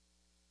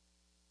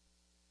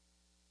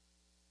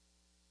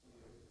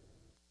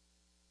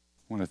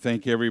I want to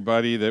thank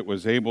everybody that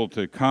was able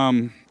to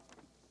come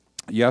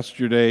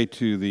yesterday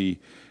to the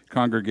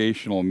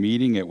congregational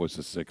meeting. It was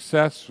a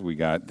success. We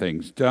got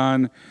things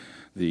done.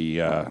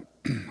 The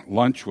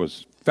lunch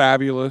was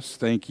fabulous.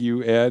 Thank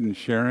you, Ed and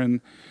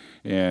Sharon,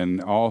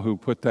 and all who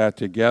put that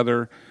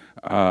together.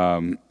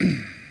 Thank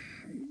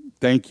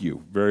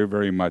you very,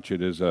 very much.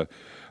 It is a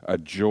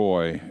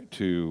joy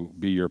to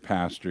be your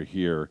pastor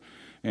here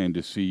and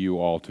to see you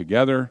all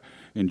together,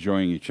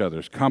 enjoying each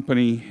other's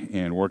company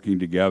and working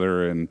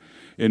together in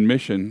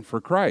mission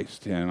for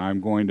Christ. And I'm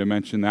going to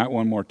mention that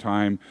one more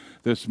time.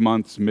 This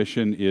month's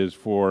mission is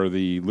for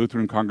the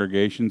Lutheran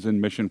congregations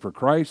in Mission for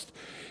Christ,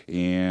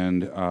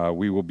 and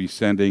we will be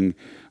sending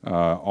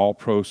all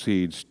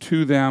proceeds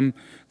to them.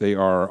 They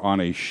are on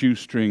a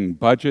shoestring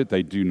budget.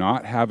 They do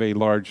not have a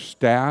large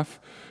staff,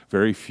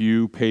 very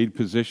few paid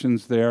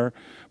positions there,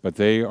 but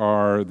they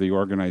are the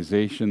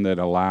organization that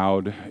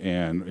allowed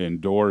and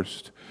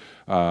endorsed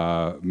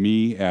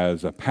me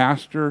as a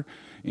pastor,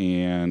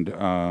 and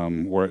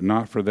were it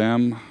not for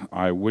them,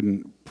 I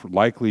wouldn't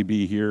likely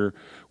be here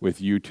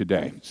with you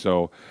today.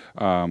 So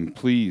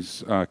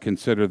please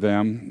consider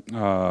them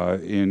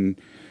in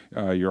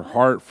your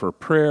heart for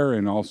prayer,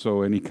 and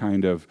also any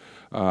kind of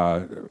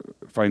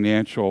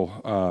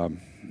financial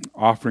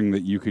offering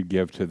that you could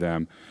give to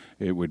them.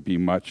 It would be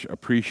much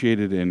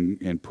appreciated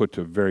and put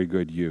to very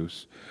good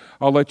use.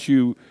 I'll let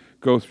you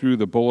go through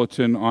the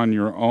bulletin on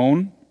your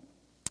own.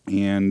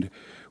 And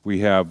we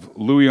have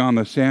Louis on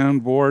the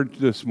soundboard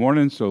this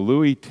morning, so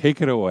Louis,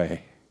 take it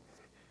away.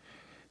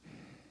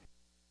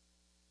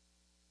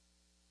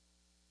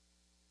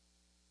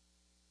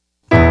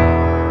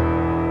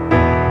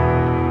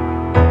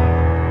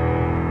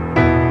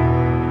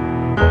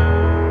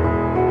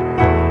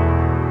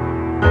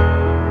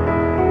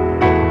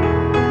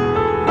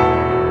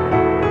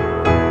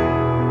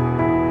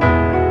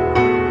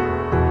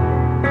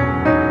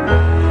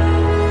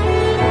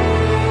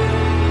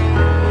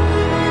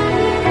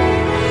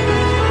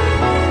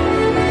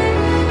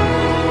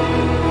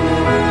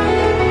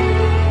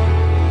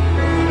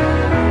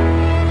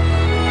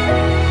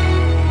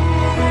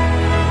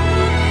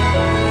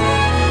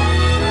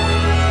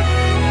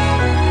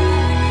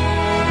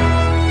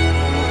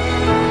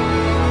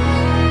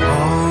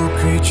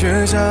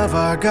 Of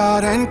our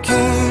God and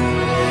King,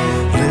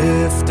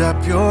 lift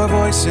up your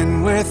voice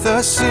and with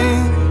us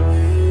sing.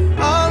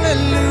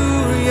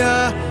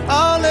 Alleluia,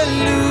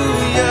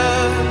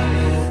 alleluia.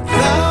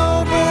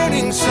 Thou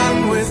burning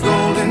sun with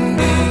golden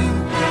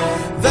beam,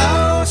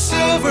 thou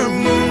silver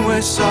moon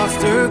with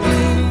softer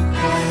gleam.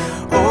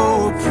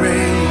 Oh,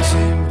 praise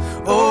him,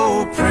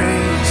 oh,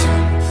 praise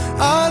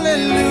him.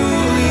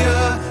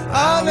 Alleluia,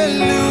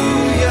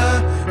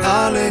 alleluia,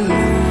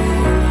 alleluia.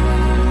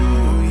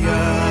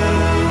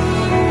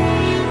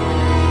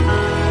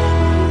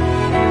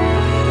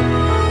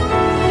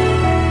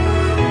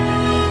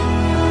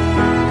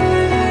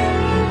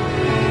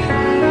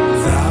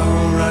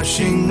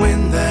 Rushing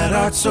wind that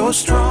art so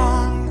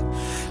strong,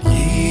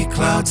 ye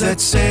clouds that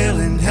sail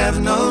in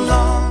heaven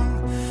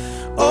along.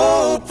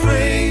 Oh,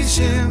 praise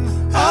him,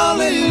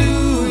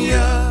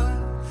 hallelujah.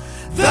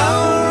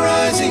 Thou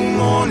rising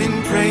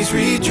morning, praise,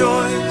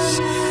 rejoice.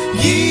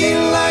 Ye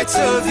lights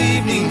of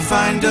evening,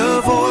 find a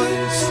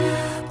voice.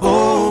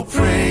 Oh,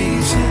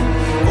 praise him,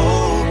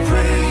 oh,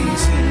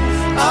 praise him.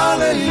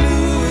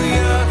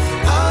 Hallelujah,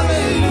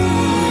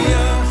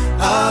 hallelujah,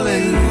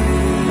 hallelujah.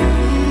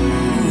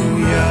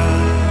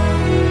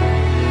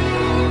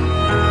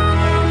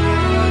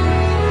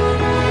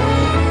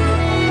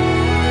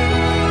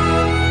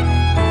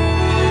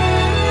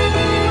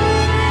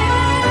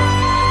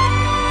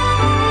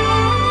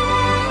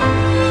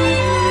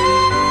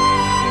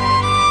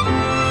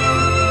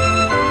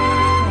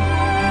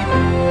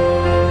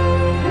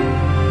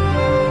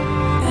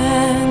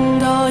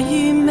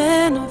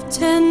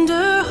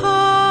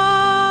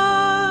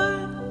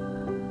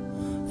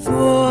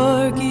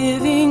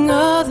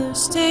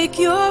 Take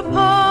your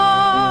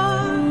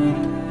part.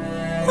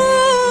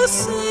 Oh,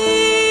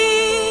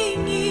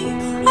 sing ye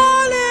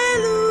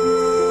hallelujah.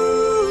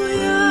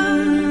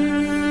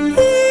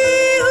 He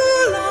who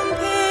long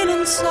pain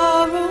and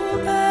sorrow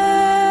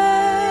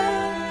bear,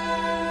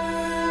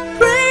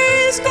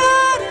 praise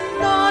God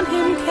and on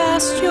him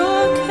cast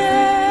your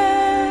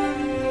care.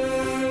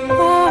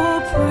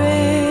 Oh,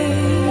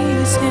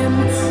 praise him,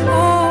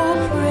 oh,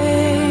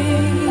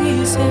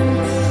 praise him.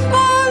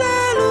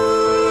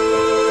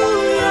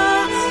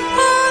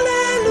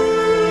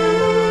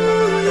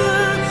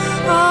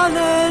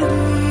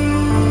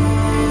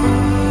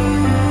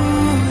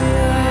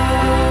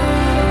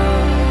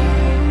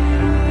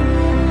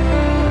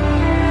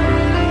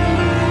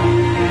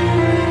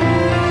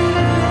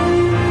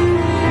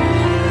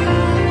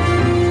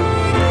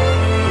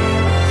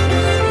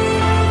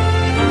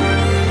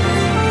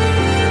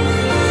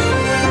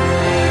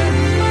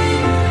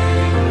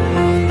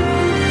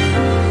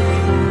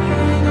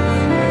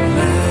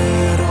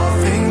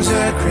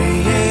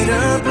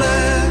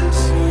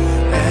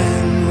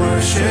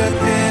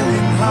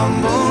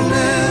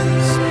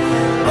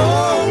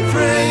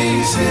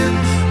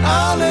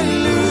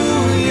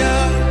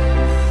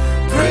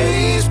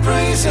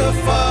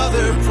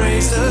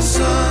 praise the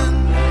Son,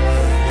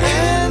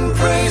 and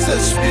praise the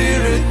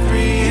Spirit,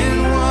 three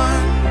in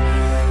one.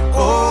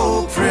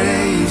 Oh,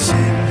 praise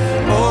Him,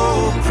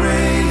 oh,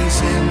 praise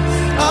Him.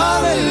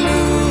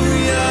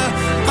 Hallelujah,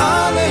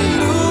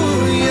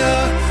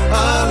 hallelujah,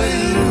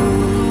 hallelujah.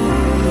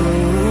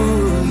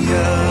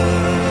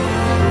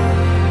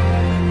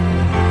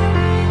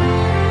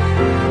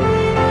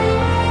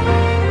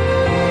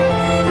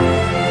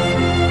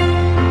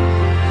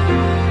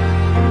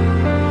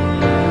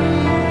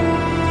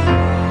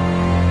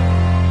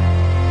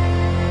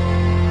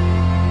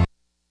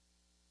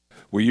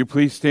 Will you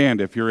please stand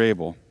if you're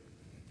able?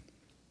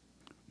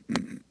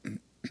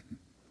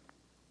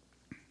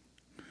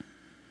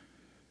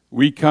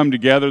 We come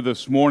together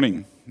this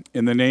morning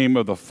in the name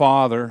of the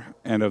Father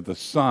and of the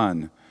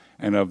Son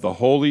and of the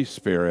Holy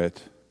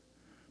Spirit.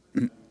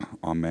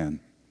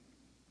 Amen.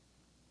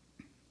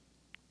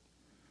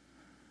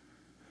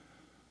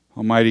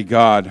 Almighty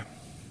God,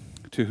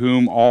 to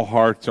whom all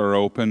hearts are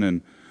open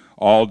and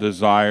all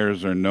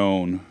desires are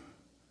known,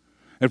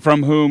 and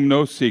from whom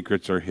no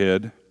secrets are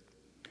hid,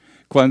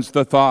 cleanse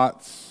the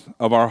thoughts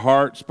of our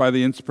hearts by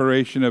the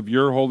inspiration of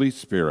your Holy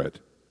Spirit,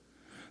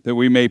 that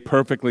we may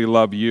perfectly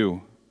love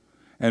you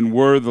and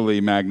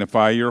worthily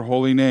magnify your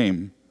holy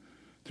name,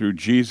 through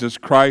Jesus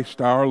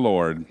Christ our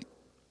Lord.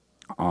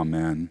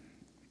 Amen.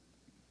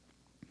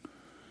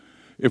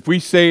 If we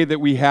say that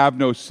we have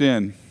no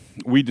sin,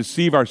 we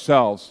deceive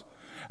ourselves,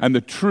 and the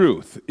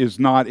truth is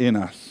not in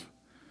us.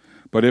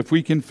 But if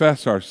we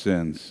confess our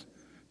sins,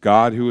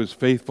 God, who is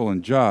faithful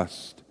and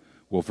just,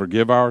 will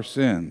forgive our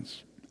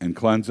sins and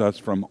cleanse us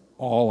from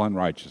all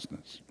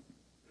unrighteousness.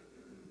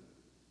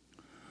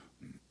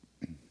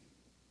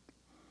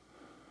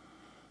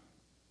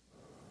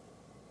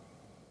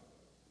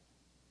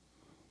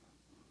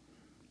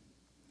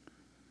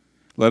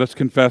 Let us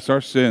confess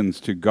our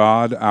sins to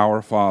God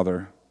our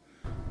Father.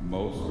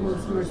 Most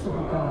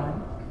merciful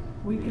God,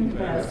 we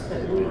confess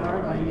that we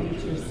are by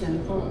nature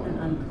sinful and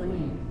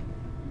unclean.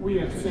 We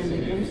have sinned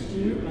against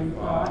you in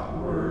thought,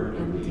 word,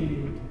 and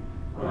deed,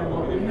 by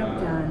what we have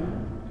done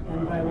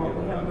and by what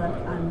we have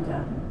left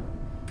undone.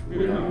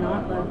 We have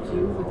not loved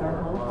you with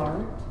our whole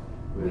heart.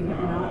 We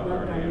have not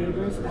loved our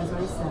neighbors as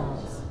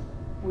ourselves.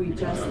 We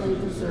justly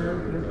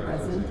deserve your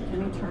present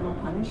and eternal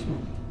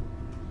punishment.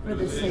 For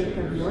the sake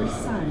of your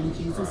Son,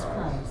 Jesus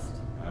Christ,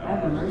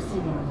 have mercy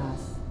on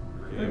us.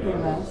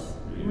 Forgive us,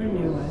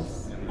 renew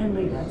us, and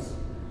lead us,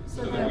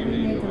 so that we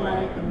may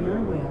delight in your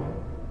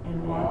will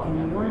and walk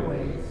in your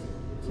ways,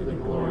 to the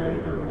glory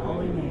of your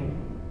holy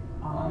name.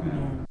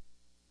 Amen.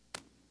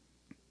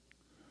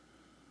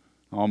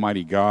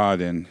 Almighty God,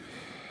 in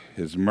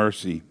his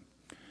mercy,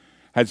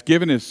 has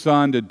given his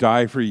Son to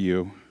die for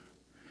you,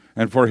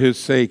 and for his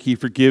sake he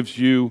forgives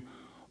you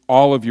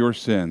all of your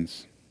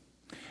sins.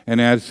 And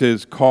as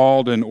his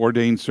called and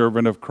ordained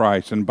servant of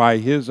Christ, and by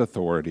his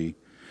authority,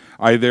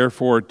 I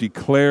therefore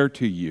declare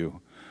to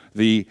you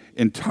the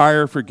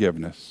entire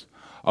forgiveness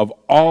of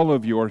all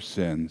of your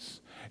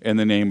sins, in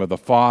the name of the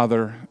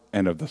Father,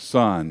 and of the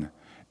Son,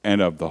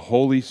 and of the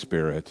Holy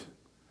Spirit.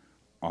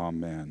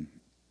 Amen.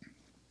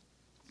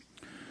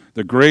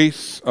 The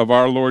grace of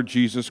our Lord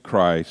Jesus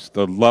Christ,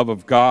 the love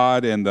of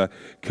God, and the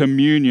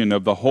communion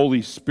of the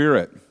Holy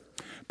Spirit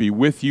be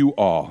with you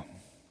all.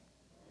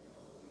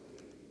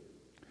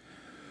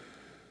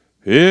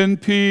 In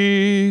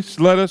peace,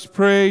 let us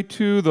pray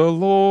to the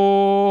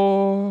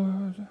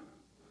Lord.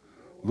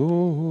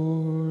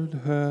 Lord,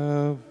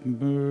 have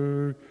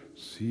mercy.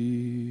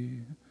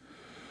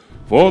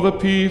 For the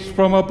peace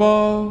from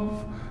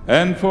above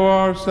and for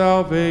our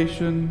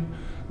salvation,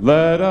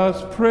 let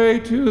us pray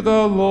to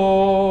the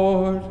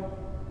Lord.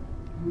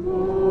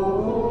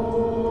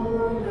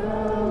 Lord,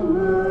 have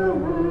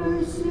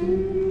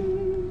mercy.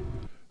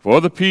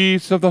 For the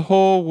peace of the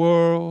whole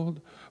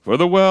world, for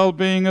the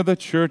well-being of the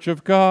Church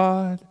of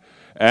God,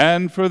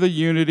 and for the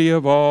unity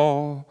of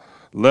all,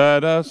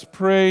 let us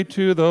pray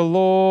to the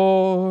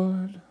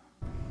Lord.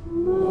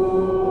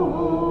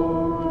 Lord,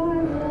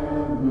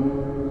 have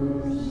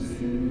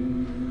mercy.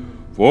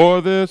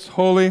 For this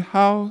holy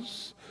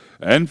house,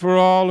 and for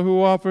all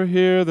who offer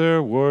here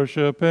their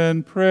worship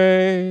and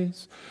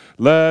praise,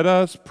 let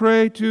us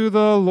pray to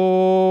the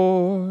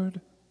Lord.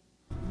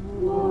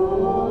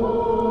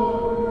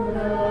 Lord,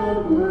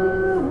 have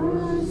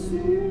mercy.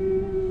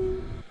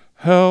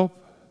 Help,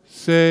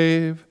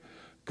 save,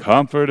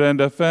 comfort, and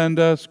defend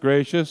us,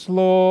 gracious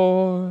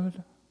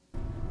Lord.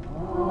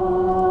 Amen.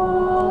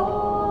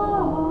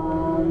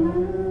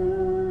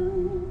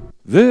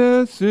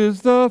 This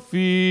is the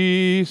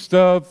feast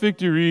of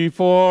victory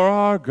for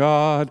our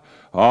God.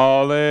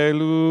 Alleluia.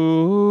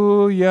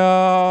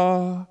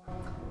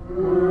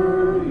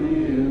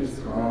 Worthy is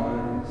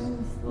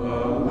Christ, the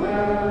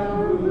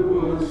Lamb who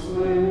was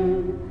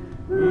slain,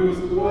 whose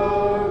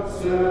blood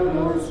set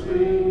us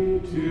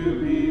free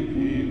to be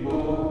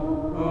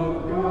people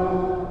of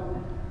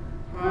God.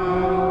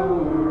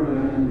 Power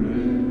and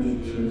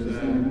riches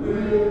and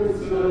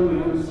wisdom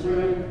and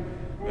strength,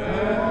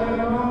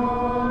 and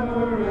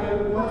honor and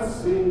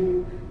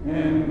blessing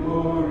and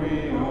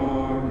glory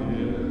are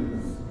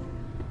His.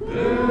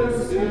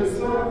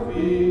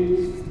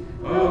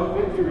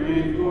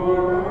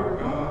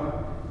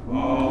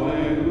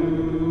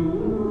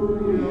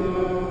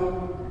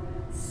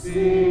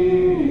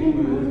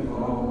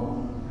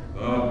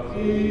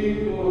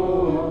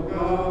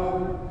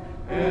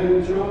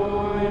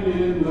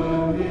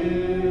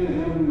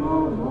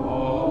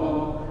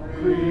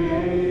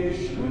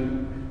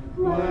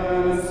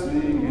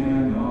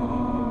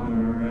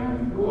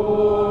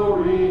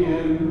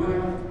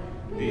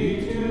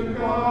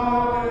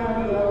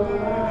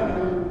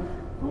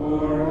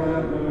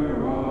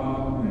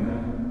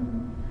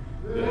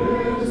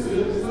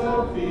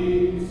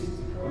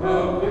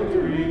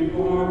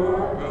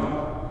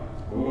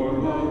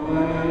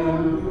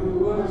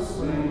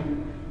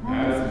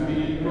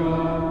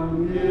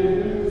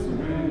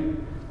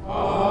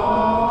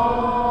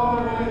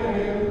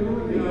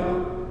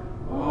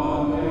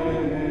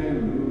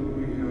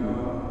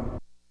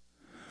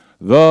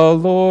 The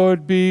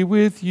Lord be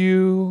with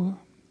you.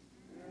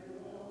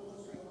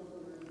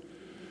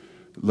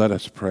 Let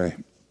us pray.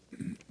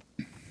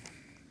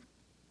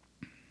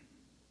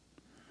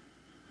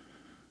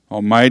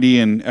 Almighty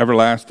and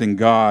everlasting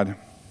God,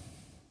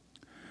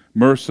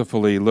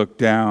 mercifully look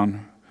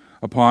down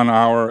upon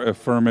our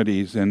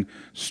infirmities and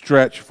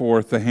stretch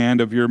forth the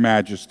hand of your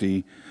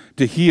majesty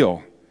to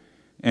heal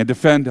and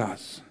defend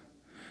us.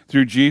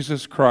 Through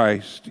Jesus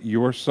Christ,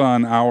 your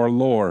Son, our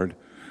Lord,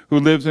 who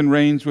lives and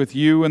reigns with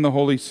you in the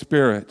Holy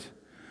Spirit,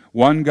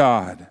 one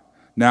God,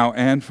 now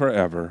and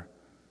forever.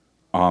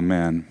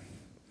 Amen.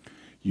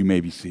 You may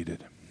be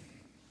seated.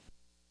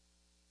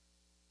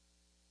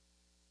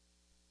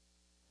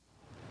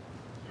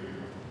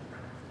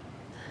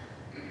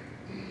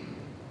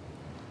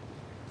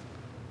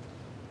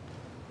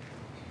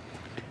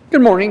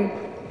 Good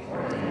morning.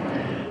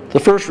 The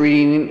first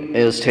reading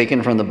is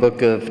taken from the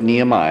book of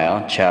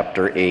Nehemiah,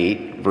 chapter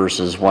 8,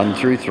 verses 1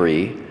 through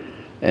 3,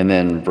 and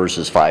then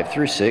verses 5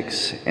 through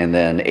 6, and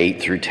then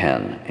 8 through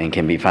 10, and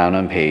can be found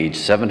on page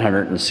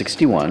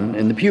 761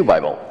 in the Pew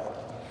Bible.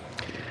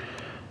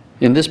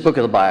 In this book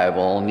of the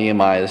Bible,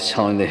 Nehemiah is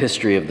telling the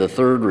history of the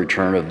third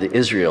return of the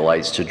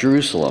Israelites to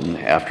Jerusalem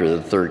after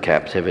the third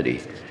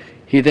captivity.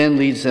 He then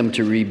leads them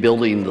to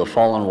rebuilding the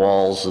fallen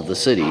walls of the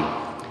city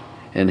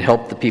and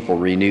help the people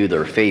renew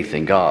their faith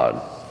in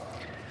God.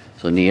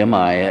 So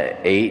Nehemiah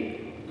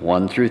 8,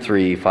 1 through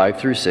 3, 5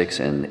 through 6,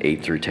 and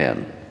 8 through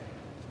 10.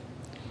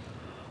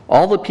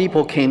 All the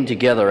people came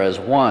together as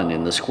one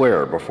in the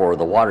square before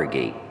the water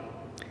gate.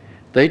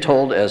 They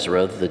told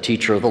Ezra, the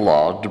teacher of the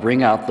law, to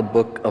bring out the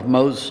book of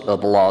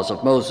the laws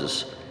of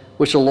Moses,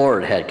 which the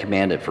Lord had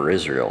commanded for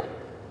Israel.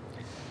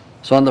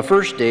 So on the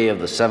first day of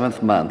the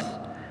 7th month,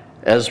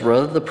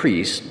 Ezra the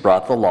priest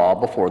brought the law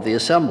before the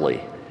assembly,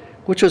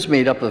 which was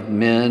made up of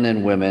men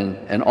and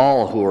women and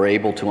all who were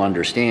able to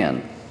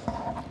understand.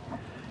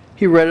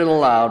 He read it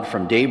aloud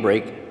from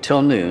daybreak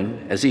till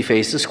noon as he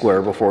faced the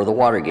square before the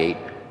water gate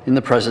in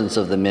the presence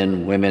of the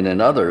men, women,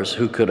 and others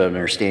who could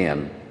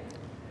understand.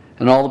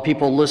 And all the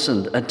people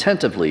listened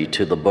attentively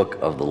to the book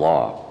of the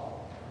law.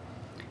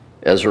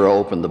 Ezra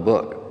opened the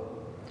book.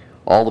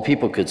 All the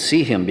people could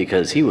see him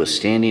because he was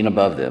standing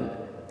above them,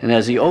 and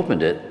as he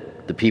opened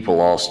it, the people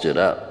all stood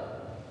up.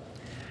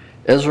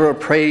 Ezra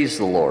praised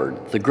the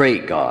Lord, the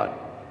great God,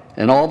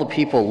 and all the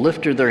people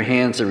lifted their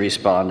hands and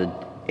responded,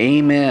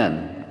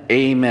 Amen,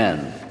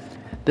 Amen.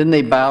 Then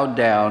they bowed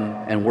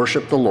down and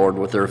worshiped the Lord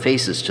with their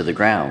faces to the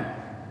ground.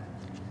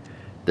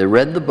 They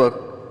read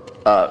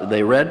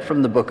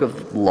from the book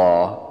of the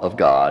law of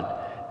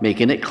God,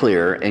 making it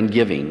clear and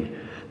giving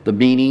the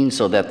meaning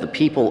so that the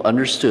people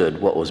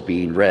understood what was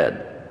being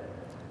read.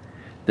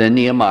 Then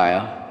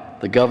Nehemiah,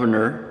 the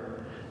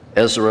governor,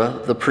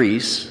 Ezra, the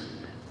priest,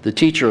 the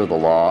teacher of the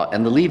law,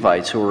 and the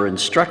Levites who were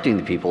instructing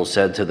the people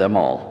said to them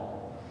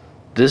all,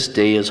 This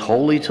day is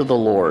holy to the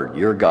Lord,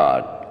 your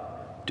God.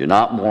 Do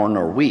not mourn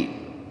or weep.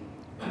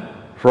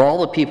 For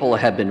all the people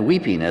had been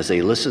weeping as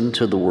they listened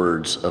to the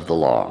words of the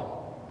law.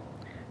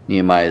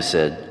 Nehemiah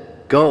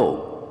said,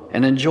 Go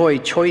and enjoy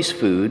choice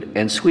food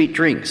and sweet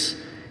drinks,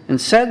 and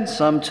send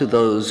some to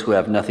those who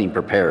have nothing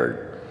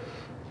prepared.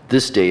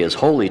 This day is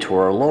holy to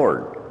our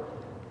Lord.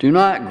 Do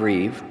not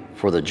grieve,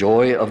 for the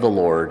joy of the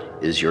Lord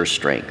is your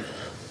strength.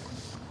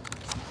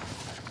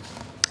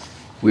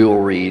 We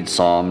will read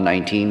Psalm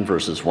 19,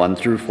 verses 1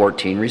 through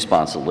 14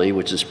 responsively,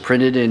 which is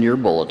printed in your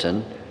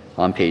bulletin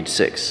on page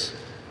 6.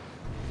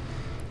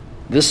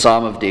 This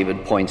Psalm of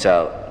David points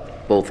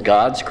out both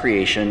God's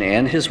creation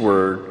and his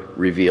word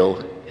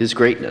reveal his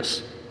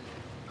greatness.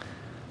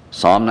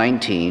 Psalm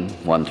 19,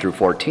 1 through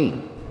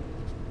 14.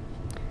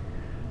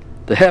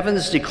 The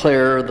heavens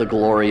declare the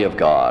glory of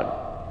God.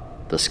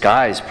 The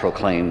skies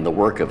proclaim the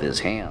work of his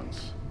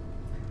hands.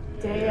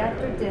 Day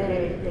after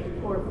day they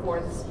pour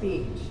forth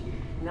speech.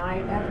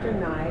 Night after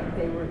night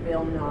they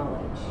reveal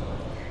knowledge.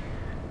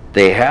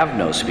 They have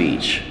no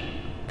speech.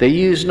 They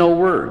use no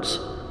words.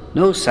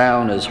 No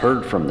sound is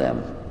heard from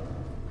them.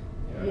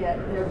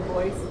 Yet their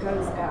voice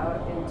goes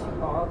out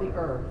into all the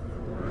earth,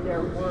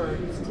 their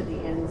words to the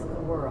ends of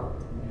the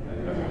world.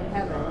 In the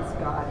heavens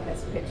God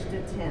has pitched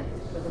a tent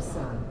for the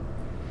sun.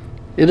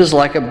 It is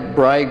like a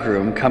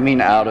bridegroom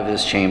coming out of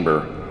his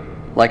chamber,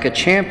 like a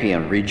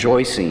champion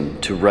rejoicing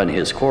to run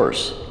his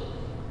course.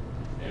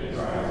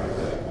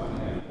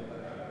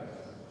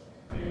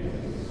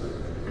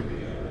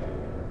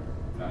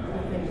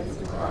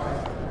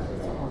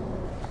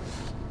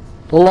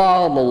 The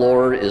law of the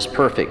Lord is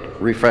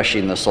perfect,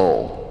 refreshing the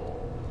soul.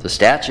 The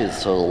statutes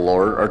of the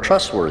Lord are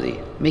trustworthy,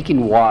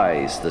 making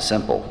wise the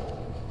simple.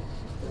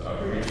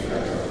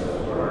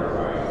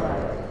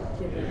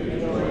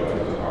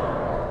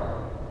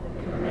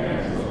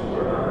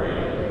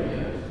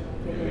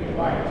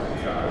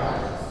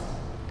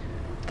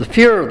 The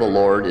fear of the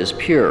Lord is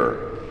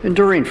pure,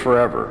 enduring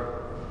forever.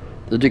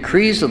 The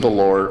decrees of the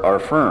Lord are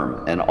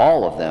firm, and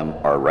all of them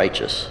are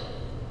righteous.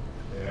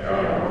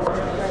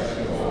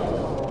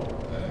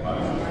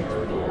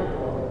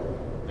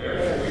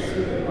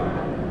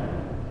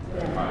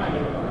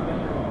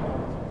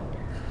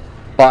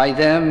 By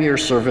them your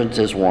servant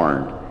is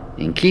warned.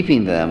 In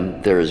keeping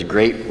them there is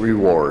great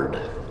reward.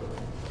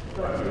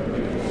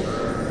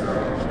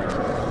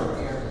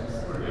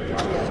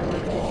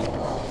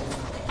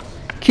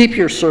 Keep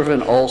your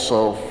servant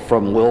also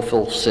from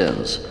willful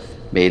sins.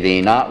 May they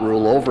not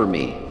rule over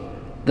me.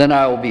 Then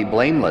I will be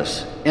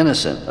blameless,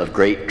 innocent of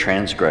great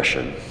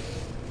transgression.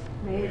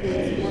 May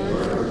these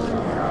words of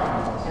my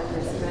mouth and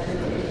this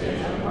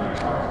meditation of my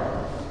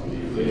heart be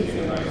pleasing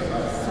in thy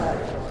sight,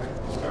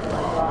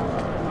 O rock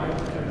of my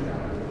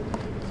kingdom.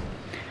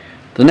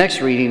 The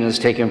next reading is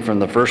taken from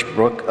the first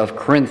book of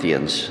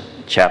Corinthians,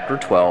 chapter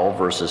 12,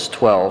 verses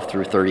 12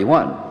 through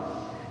 31,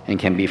 and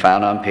can be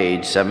found on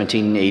page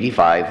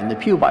 1785 in the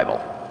Pew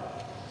Bible.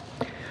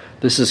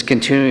 This is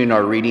continuing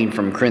our reading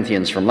from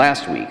Corinthians from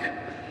last week.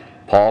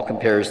 Paul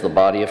compares the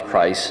body of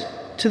Christ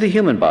to the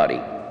human body.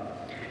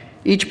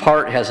 Each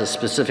part has a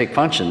specific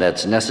function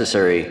that's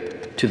necessary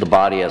to the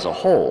body as a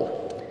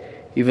whole.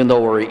 Even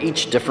though we're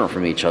each different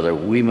from each other,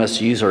 we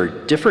must use our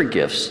different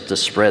gifts to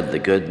spread the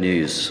good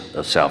news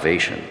of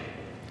salvation.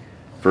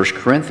 1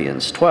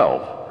 Corinthians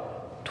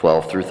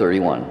 12 through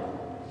 31.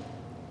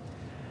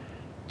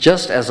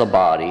 Just as a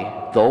body,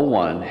 though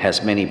one,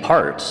 has many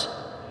parts,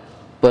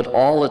 but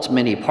all its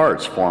many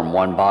parts form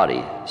one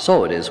body,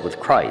 so it is with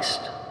Christ.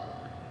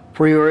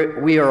 For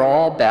we are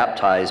all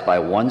baptized by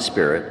one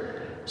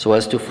Spirit, so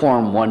as to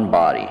form one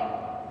body.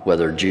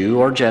 Whether Jew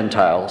or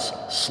Gentiles,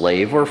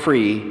 slave or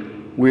free,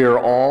 we are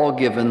all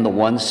given the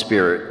one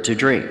Spirit to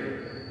drink.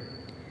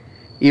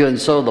 Even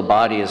so, the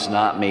body is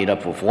not made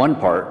up of one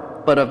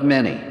part, but of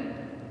many.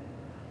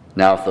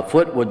 Now if the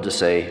foot would to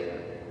say,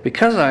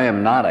 "Because I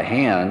am not a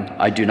hand,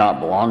 I do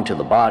not belong to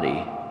the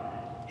body,"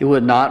 it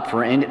would not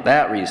for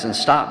that reason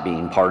stop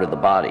being part of the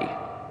body.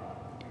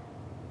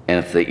 And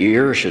if the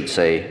ear should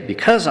say,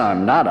 "Because I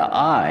am not an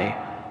eye,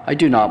 I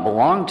do not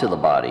belong to the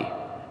body,"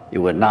 it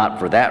would not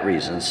for that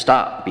reason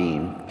stop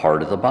being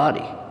part of the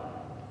body.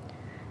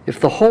 If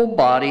the whole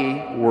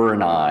body were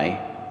an eye,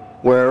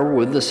 where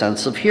would the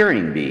sense of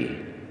hearing be?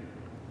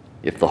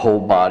 If the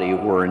whole body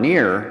were an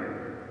ear,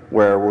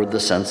 where would the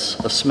sense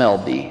of smell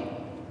be?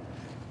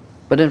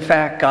 But in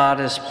fact, God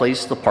has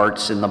placed the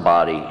parts in the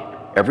body,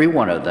 every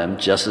one of them,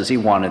 just as he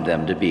wanted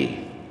them to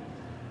be.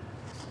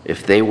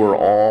 If they were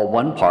all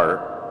one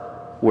part,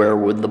 where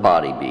would the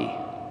body be?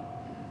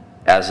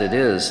 As it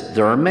is,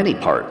 there are many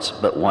parts,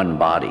 but one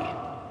body.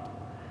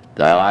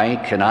 The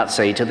eye cannot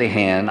say to the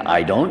hand,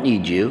 "I don't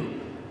need you,"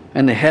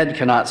 and the head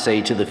cannot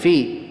say to the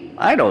feet,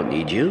 "I don't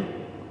need you."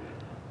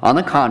 On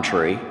the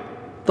contrary,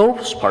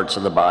 those parts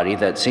of the body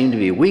that seem to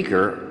be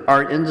weaker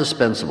are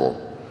indispensable,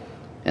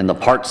 and the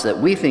parts that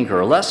we think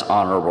are less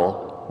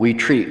honorable we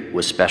treat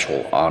with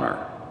special honor.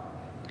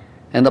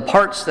 And the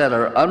parts that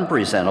are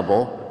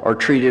unpresentable are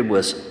treated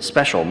with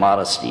special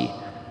modesty,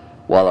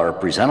 while our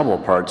presentable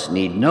parts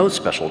need no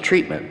special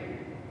treatment.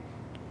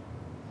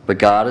 But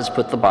God has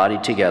put the body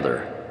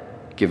together,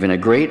 giving a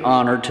great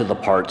honor to the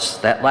parts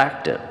that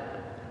lacked it,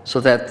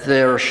 so that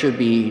there should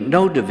be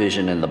no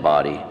division in the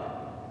body,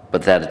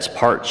 but that its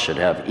parts should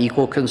have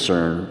equal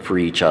concern for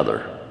each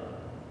other.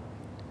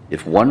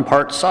 If one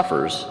part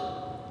suffers,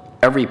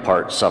 every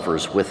part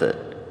suffers with it.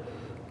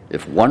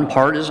 If one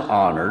part is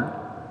honored,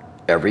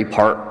 every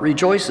part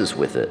rejoices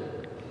with it.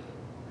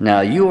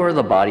 Now you are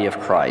the body of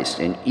Christ,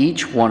 and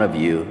each one of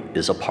you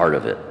is a part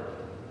of it.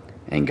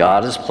 And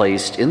God has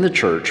placed in the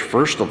church,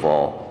 first of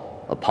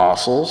all,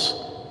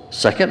 apostles,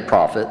 second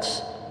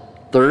prophets,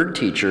 third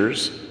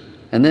teachers,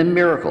 and then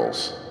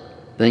miracles,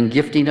 then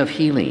gifting of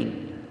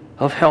healing,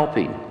 of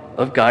helping,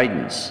 of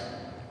guidance,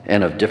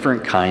 and of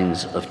different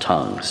kinds of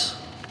tongues.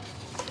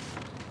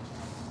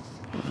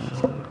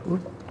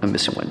 I'm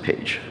missing one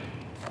page.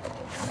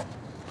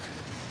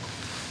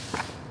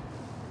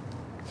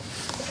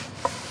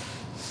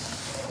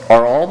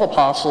 Are all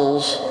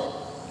apostles,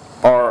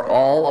 are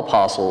all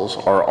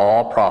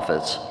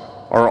prophets,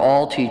 are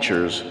all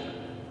teachers,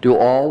 do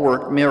all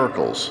work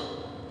miracles,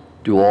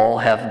 do all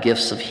have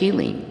gifts of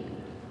healing,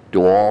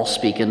 do all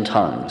speak in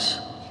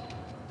tongues,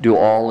 do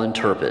all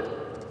interpret.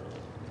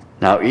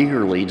 Now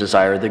eagerly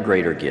desire the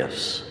greater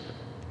gifts.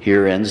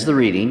 Here ends the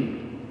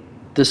reading.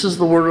 This is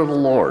the word of the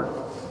Lord.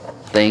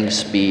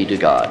 Thanks be to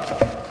God.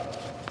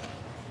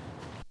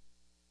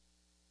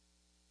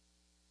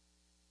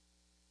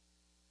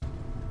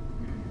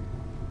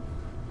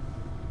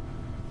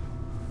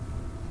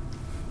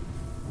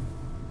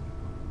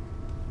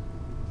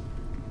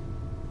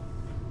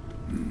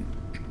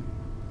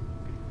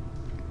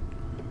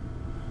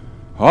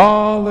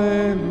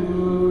 Hallelujah.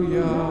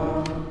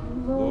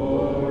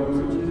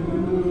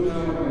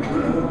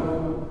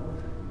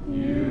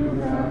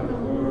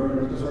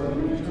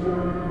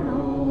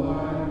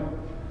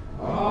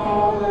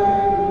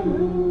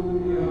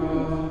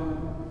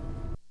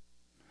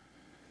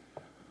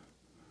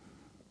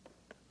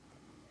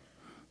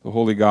 The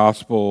Holy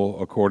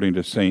Gospel according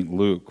to St.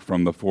 Luke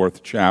from the 4th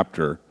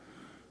chapter.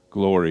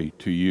 Glory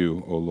to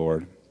you, O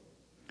Lord.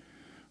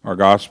 Our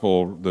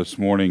Gospel this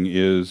morning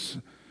is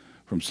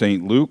from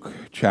St. Luke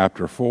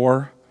chapter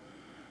 4,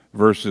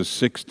 verses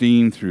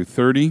 16 through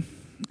 30,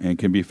 and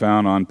can be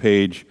found on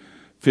page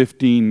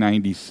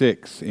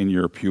 1596 in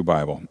your Pew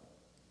Bible.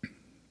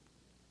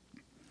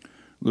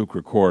 Luke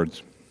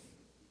records,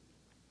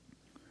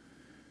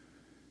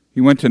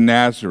 "He went to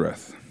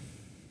Nazareth,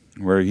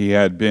 where he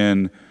had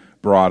been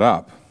brought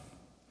up.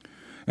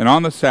 And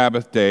on the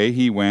Sabbath day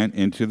he went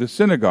into the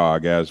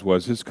synagogue, as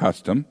was his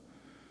custom,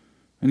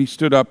 and he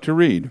stood up to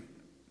read.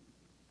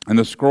 And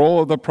the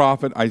scroll of the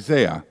prophet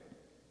Isaiah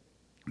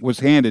was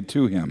handed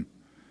to him.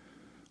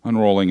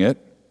 Unrolling it,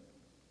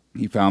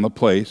 he found the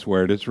place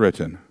where it is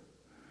written,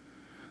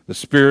 'The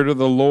Spirit of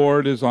the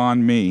Lord is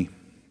on me,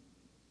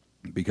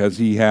 because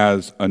he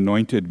has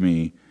anointed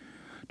me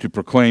to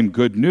proclaim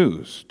good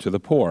news to the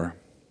poor.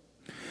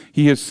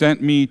 He has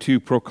sent me to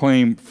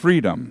proclaim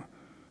freedom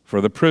for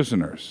the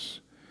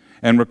prisoners,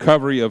 and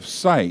recovery of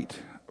sight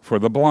for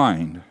the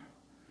blind,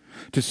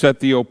 to set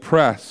the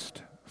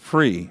oppressed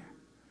free,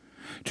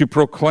 to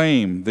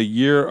proclaim the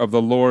year of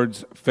the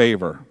Lord's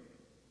favor.'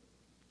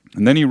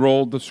 And then he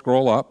rolled the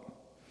scroll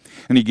up,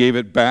 and he gave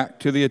it back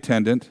to the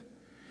attendant,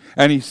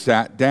 and he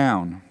sat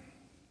down.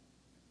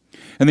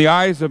 And the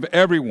eyes of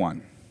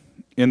everyone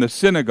in the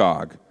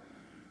synagogue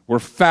were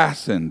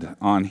fastened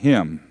on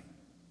him.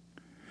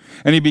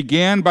 And he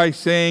began by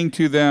saying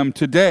to them,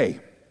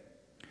 'Today,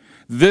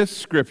 this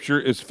scripture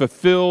is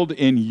fulfilled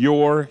in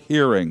your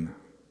hearing.'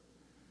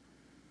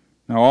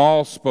 Now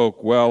all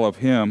spoke well of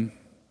him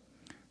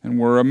and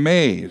were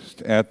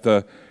amazed at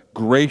the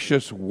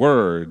gracious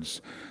words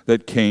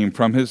that came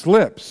from his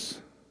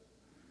lips.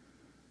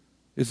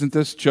 'Isn't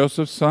this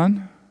Joseph's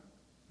son?'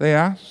 they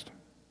asked.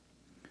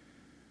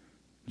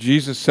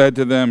 Jesus said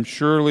to them,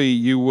 'Surely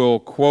you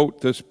will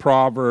quote this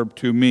proverb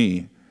to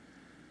me,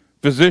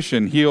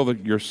 "Physician, heal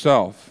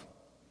yourself."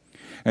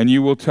 And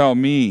you will tell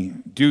me,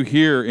 "Do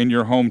here in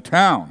your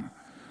hometown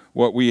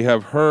what we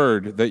have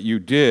heard that you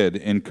did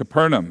in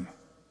Capernaum."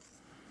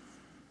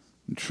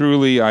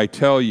 Truly I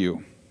tell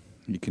you,"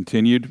 he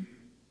continued,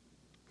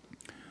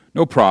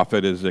 "no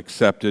prophet is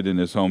accepted in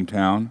his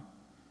hometown.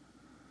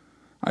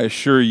 I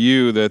assure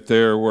you that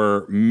there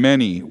were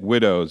many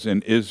widows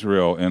in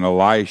Israel in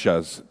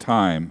Elijah's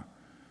time,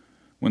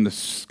 when the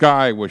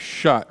sky was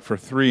shut for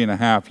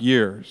 3.5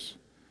 years,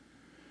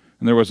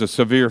 and there was a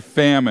severe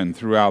famine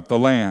throughout the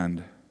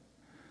land.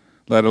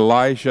 That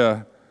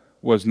Elijah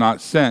was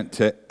not sent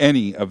to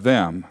any of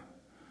them,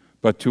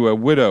 but to a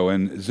widow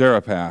in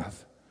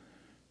Zarephath,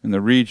 in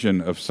the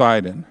region of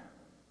Sidon.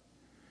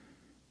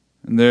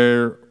 And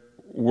there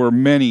were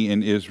many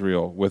in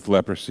Israel with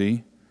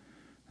leprosy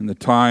in the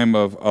time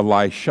of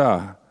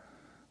Elisha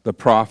the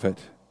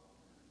prophet.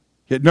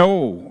 Yet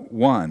no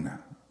one,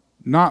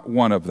 not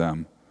one of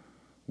them,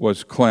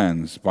 was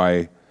cleansed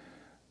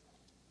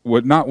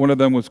not one of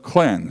them was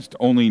cleansed,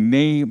 only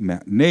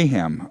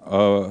Nahum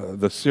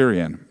the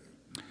Syrian.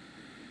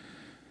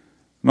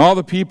 And all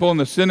the people in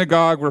the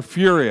synagogue were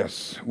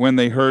furious when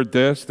they heard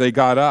this. They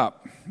got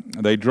up,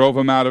 they drove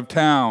him out of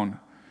town,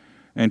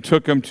 and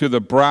took him to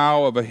the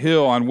brow of a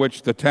hill on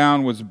which the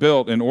town was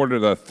built in order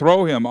to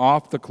throw him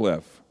off the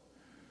cliff.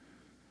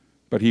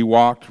 But he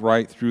walked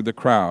right through the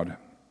crowd,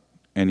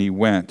 and he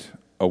went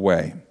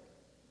away."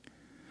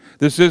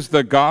 This is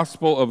the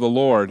gospel of the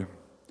Lord.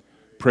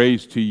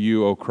 Praise to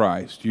you, O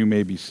Christ. You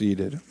may be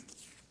seated.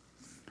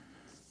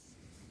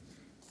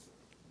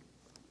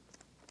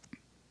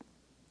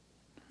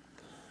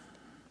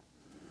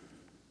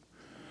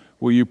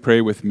 Will you pray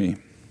with me?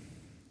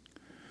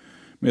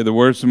 May the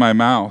words of my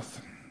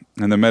mouth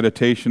and the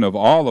meditation of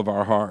all of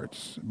our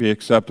hearts be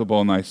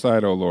acceptable in thy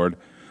sight, O Lord,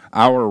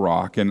 our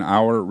rock and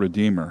our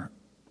Redeemer.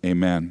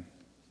 Amen.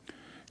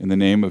 In the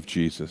name of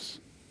Jesus.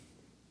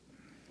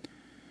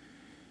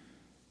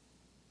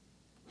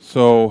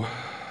 So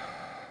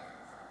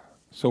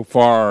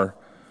far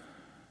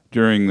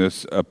during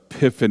this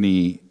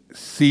Epiphany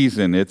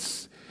season,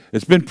 it's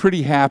been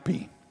pretty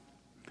happy.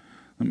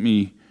 Let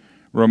me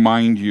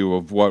remind you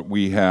of what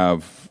we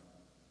have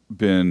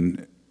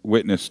been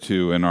witness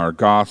to in our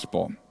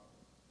gospel.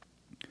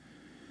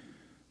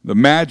 The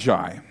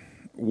Magi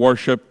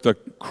worshiped the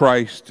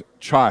Christ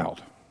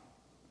child.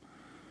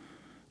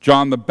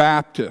 John the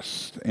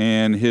Baptist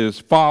and his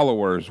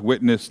followers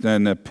witnessed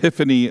an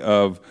epiphany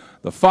of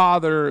the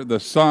Father, the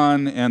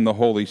Son, and the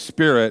Holy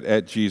Spirit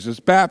at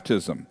Jesus'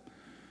 baptism.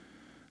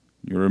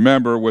 You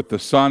remember, with the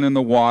Son in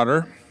the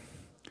water,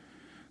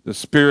 the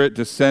Spirit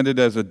descended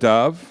as a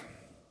dove,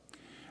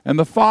 and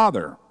the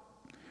Father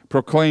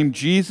proclaimed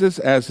Jesus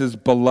as his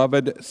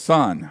beloved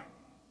Son.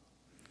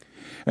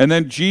 And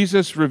then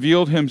Jesus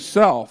revealed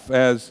himself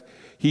as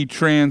he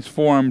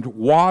transformed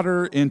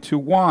water into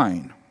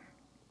wine.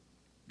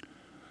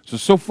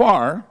 So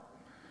far,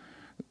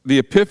 the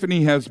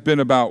Epiphany has been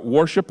about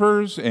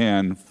worshipers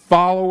and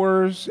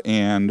followers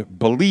and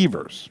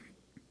believers.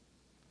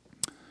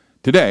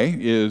 Today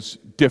is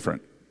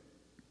different.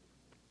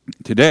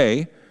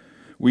 Today,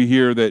 we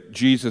hear that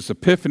Jesus'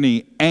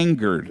 epiphany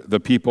angered the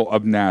people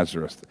of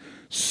Nazareth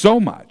so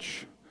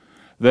much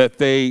that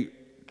they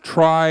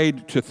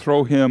tried to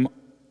throw him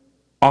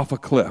off a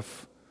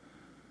cliff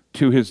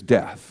to his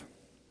death.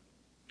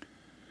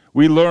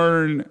 We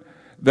learn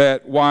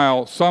that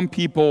while some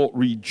people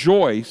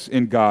rejoice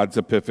in God's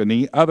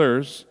epiphany,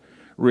 others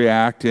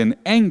react in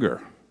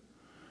anger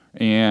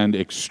and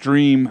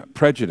extreme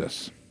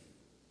prejudice.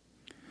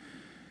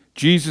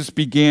 Jesus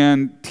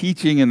began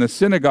teaching in the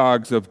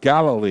synagogues of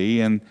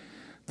Galilee, and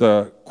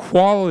the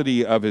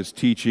quality of his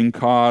teaching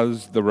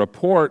caused the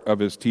report of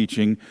his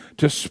teaching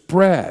to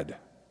spread.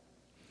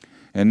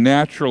 And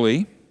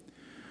naturally,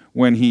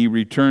 when he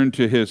returned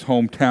to his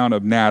hometown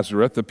of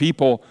Nazareth, the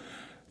people,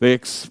 they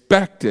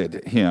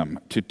expected him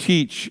to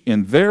teach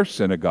in their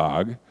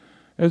synagogue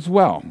as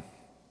well.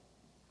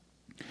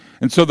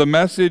 And so the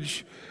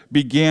message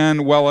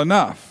began well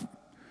enough.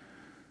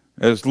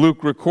 As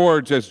Luke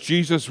records, as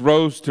Jesus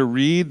rose to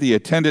read, the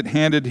attendant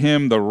handed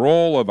him the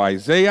roll of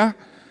Isaiah,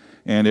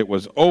 and it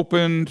was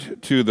opened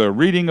to the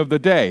reading of the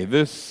day.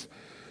 This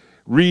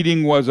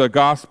reading was a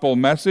gospel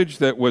message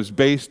that was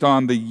based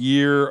on the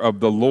year of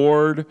the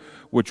Lord,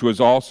 which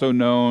was also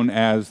known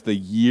as the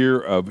year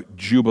of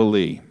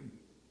Jubilee.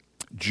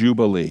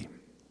 Jubilee.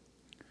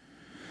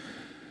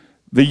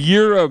 The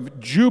year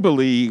of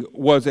Jubilee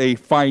was a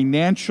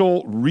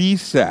financial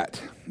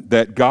reset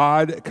that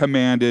God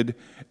commanded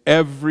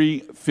every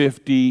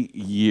 50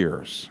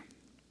 years.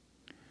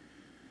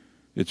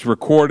 It's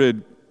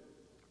recorded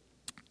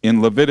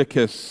in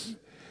Leviticus,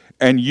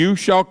 "And you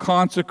shall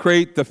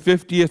consecrate the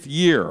 50th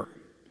year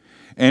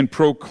and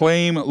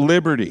proclaim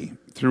liberty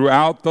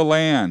throughout the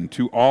land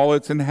to all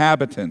its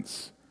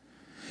inhabitants.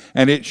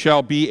 And it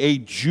shall be a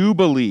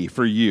jubilee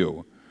for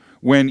you,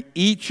 when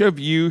each of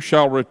you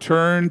shall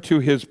return to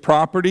his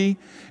property,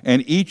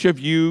 and each of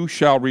you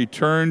shall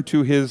return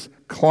to his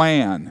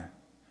clan.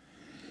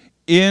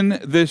 In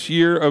this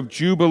year of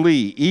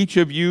Jubilee, each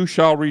of you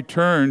shall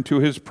return to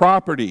his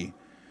property.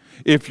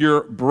 If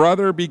your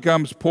brother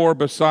becomes poor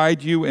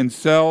beside you and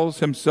sells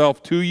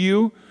himself to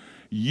you,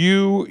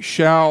 you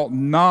shall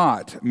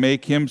not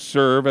make him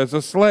serve as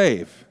a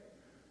slave.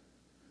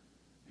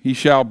 He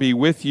shall be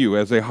with you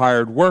as a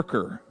hired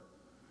worker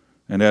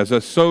and as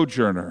a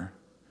sojourner,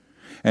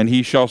 and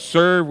he shall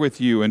serve with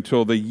you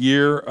until the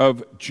year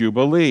of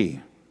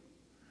Jubilee.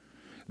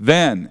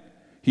 Then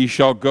he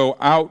shall go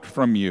out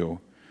from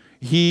you,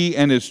 he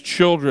and his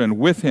children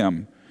with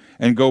him,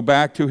 and go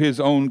back to his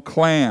own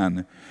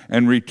clan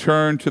and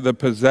return to the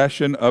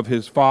possession of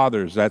his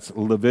fathers." That's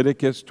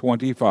Leviticus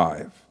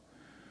 25,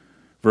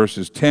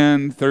 verses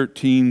 10,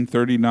 13,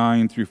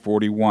 39 through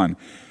 41.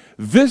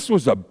 This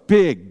was a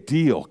big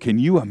deal. Can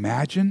you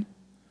imagine?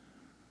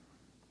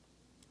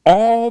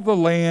 All the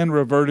land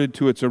reverted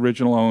to its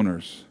original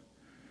owners,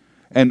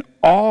 and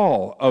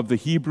all of the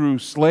Hebrew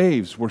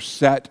slaves were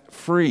set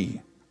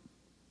free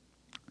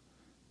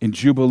in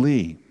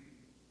Jubilee.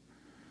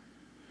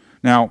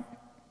 Now,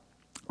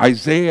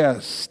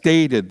 Isaiah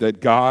stated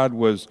that God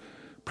was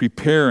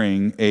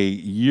preparing a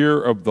year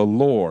of the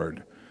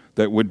Lord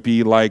that would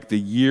be like the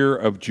year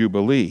of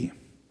Jubilee.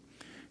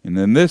 And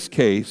in this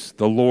case,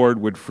 the Lord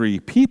would free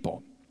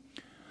people.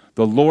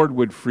 The Lord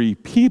would free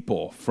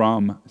people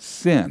from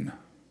sin.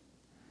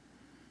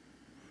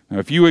 Now,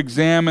 if you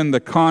examine the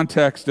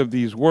context of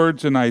these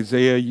words in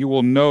Isaiah, you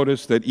will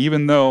notice that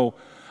even though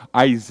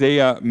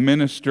Isaiah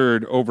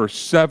ministered over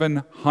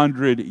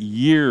 700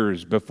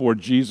 years before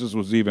Jesus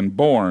was even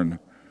born,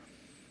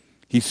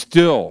 he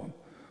still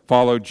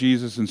followed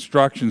Jesus'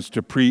 instructions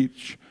to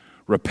preach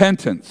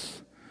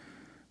repentance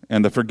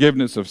and the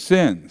forgiveness of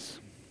sins.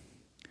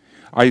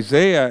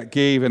 Isaiah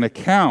gave an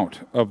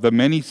account of the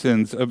many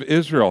sins of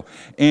Israel,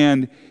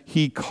 and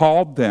he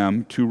called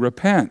them to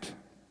repent.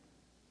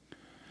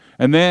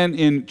 And then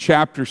in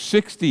chapter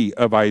 60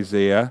 of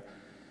Isaiah,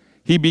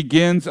 he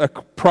begins a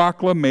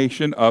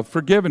proclamation of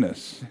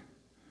forgiveness.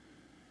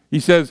 He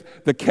says,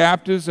 the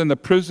captives and the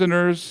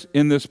prisoners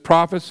in this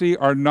prophecy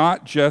are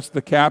not just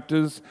the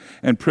captives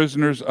and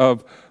prisoners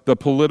of the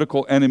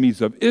political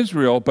enemies of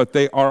Israel, but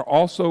they are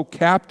also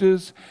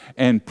captives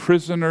and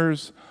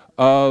prisoners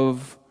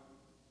of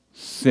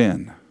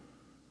sin.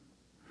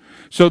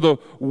 So the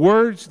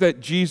words that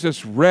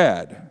Jesus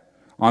read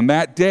on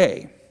that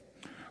day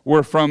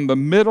were from the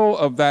middle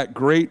of that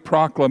great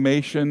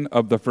proclamation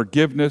of the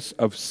forgiveness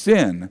of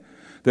sin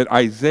that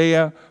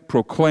Isaiah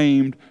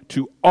proclaimed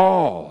to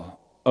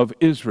all of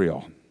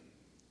Israel.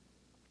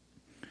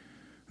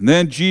 And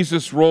then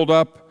Jesus rolled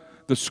up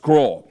the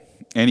scroll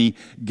and he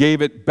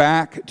gave it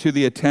back to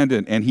the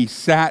attendant, and he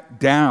sat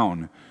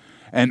down,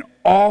 and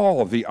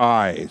all the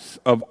eyes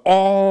of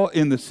all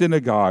in the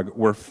synagogue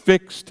were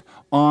fixed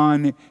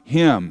on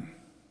him.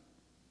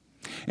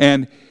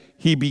 And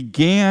he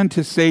began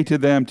to say to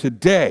them,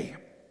 "Today,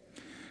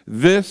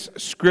 this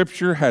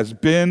scripture has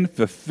been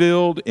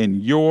fulfilled in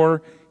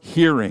your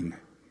hearing."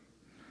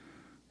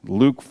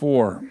 Luke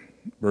 4,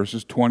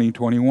 verses 20,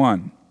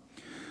 21.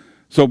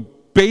 So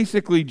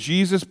basically,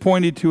 Jesus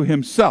pointed to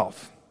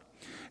himself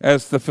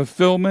as the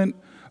fulfillment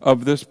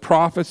of this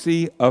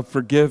prophecy of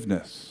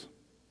forgiveness.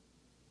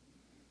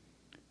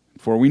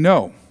 For we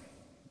know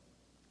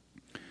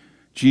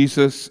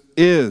Jesus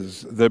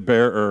is the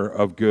bearer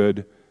of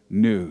good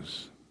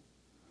news.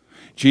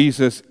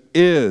 Jesus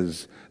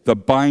is the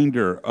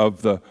binder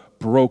of the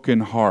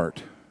broken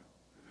heart.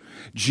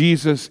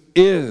 Jesus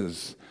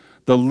is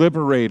the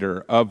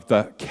liberator of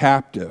the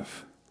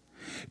captive.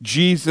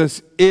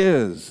 Jesus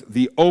is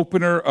the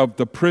opener of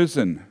the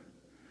prison.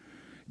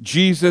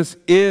 Jesus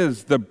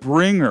is the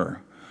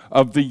bringer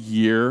of the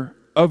year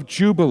of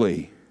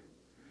Jubilee.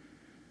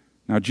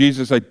 Now,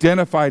 Jesus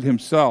identified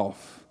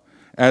himself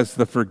as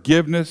the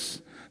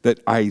forgiveness that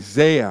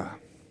Isaiah,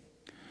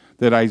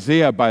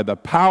 by the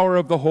power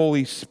of the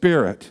Holy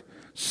Spirit,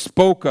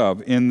 spoke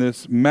of in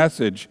this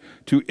message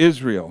to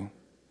Israel.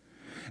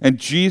 And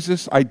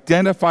Jesus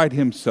identified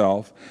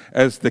himself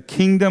as the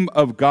kingdom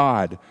of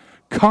God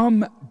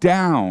come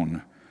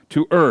down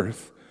to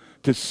earth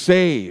to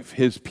save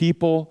his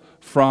people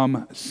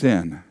from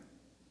sin.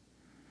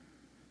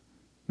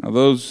 Now,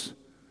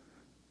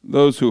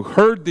 those who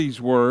heard these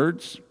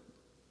words,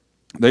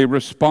 they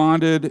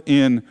responded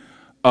in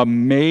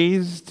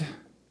amazed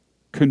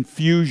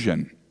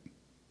confusion.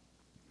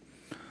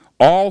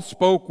 All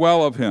spoke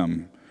well of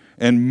him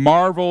and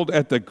marveled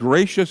at the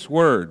gracious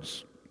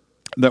words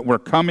that were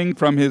coming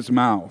from his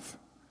mouth.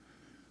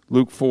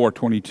 Luke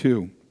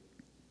 4:22.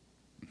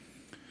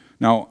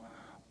 Now,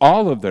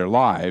 all of their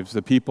lives,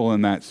 the people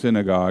in that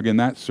synagogue, in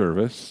that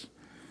service,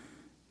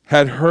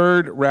 had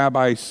heard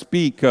Rabbi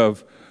speak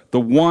of the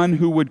one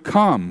who would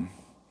come,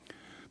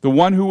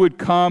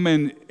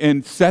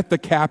 and set the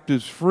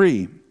captives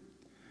free.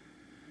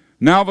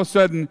 Now, all of a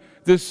sudden,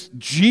 this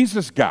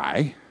Jesus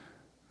guy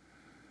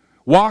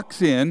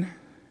walks in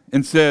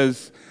and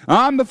says,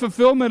 I'm the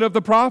fulfillment of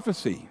the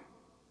prophecy.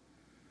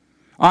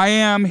 I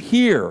am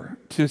here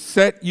to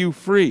set you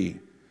free.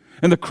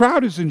 And the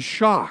crowd is in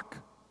shock.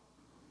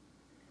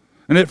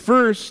 And at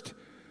first,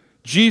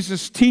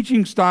 Jesus'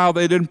 teaching style,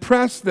 they'd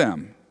impress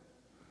them.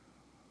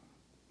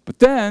 But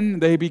then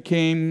they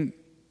became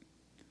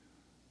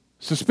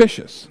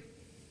suspicious.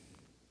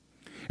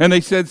 And they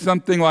said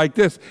something like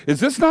this, is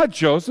this not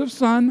Joseph's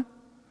son?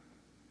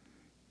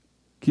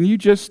 Can you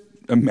just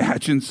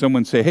imagine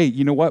someone say, hey,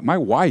 you know what? My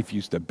wife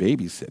used to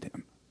babysit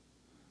him.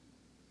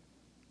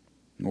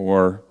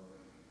 Or,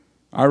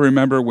 I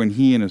remember when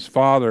he and his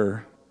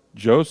father,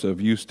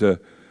 Joseph, used to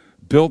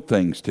build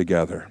things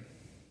together.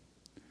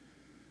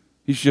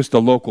 He's just a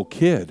local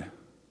kid.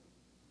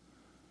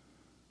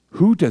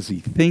 Who does he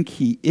think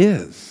he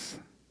is?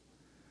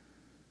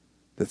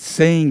 That's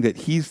saying that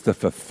he's the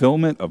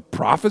fulfillment of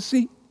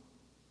prophecy?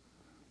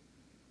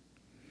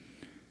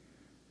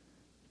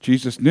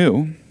 Jesus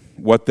knew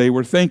what they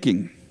were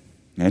thinking,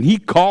 and he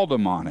called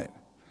them on it.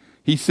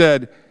 He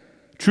said,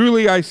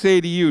 truly I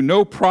say to you,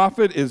 no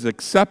prophet is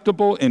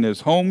acceptable in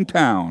his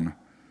hometown.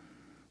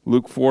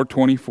 Luke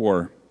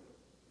 4:24.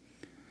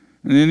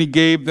 And then he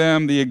gave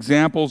them the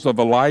examples of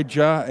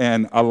Elijah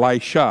and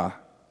Elisha.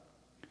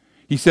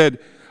 He said,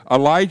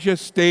 Elijah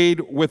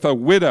stayed with a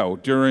widow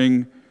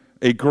during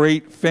a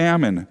great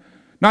famine.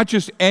 Not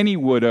just any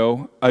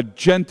widow, a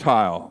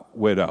Gentile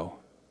widow.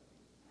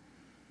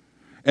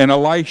 And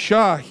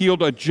Elisha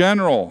healed a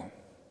general.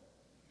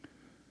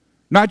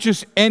 Not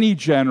just any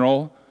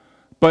general,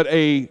 but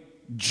a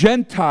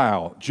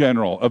Gentile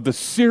general of the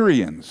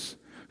Syrians,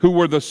 who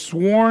were the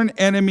sworn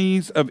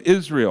enemies of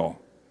Israel.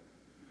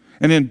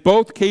 And in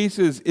both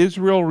cases,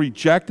 Israel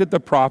rejected the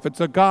prophets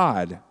of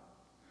God.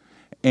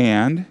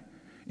 And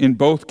in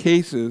both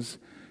cases,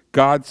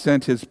 God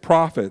sent his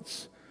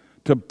prophets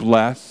to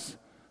bless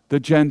the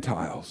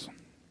Gentiles.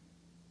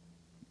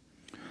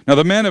 Now,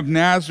 the men of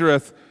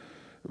Nazareth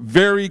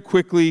very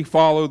quickly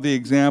followed the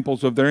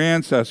examples of their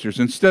ancestors.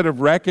 Instead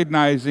of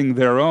recognizing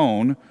their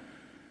own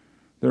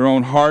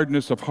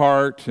hardness of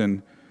heart,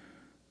 and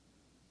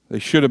they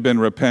should have been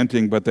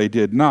repenting, but they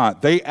did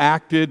not. They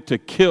acted to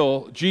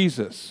kill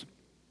Jesus.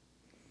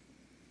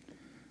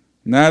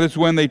 And that is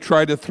when they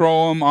tried to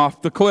throw him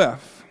off the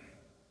cliff.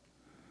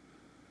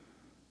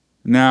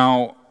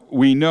 Now,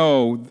 we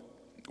know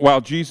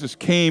while Jesus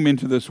came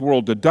into this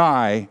world to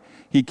die,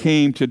 he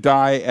came to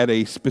die at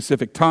a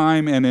specific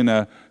time and in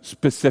a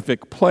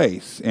specific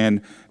place.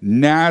 And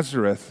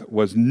Nazareth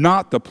was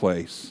not the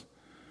place,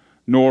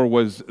 nor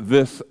was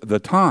this the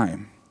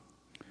time.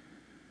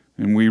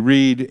 And we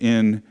read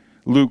in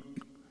Luke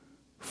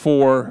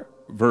 4,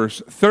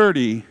 verse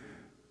 30,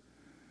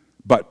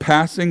 but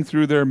passing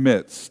through their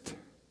midst,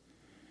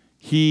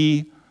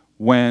 he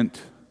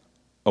went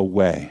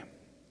away.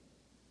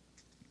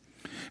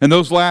 And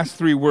those last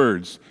three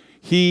words,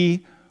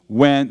 he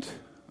went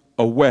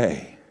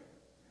away,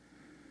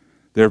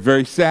 they're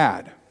very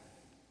sad.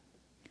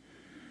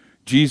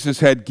 Jesus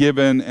had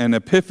given an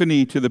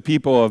epiphany to the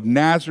people of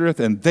Nazareth,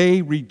 and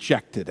they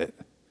rejected it.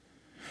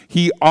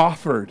 He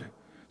offered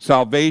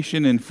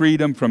salvation and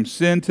freedom from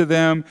sin to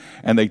them,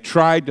 and they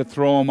tried to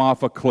throw him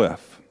off a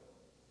cliff.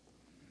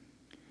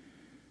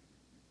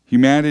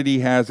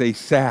 Humanity has a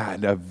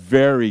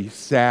very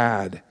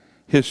sad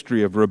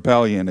history of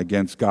rebellion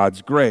against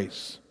God's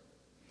grace.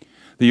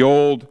 The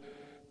Old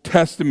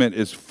Testament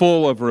is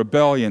full of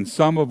rebellion,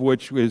 some of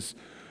which is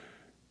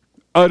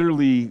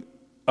utterly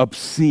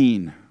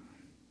obscene.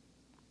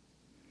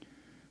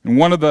 And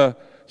one of the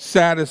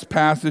saddest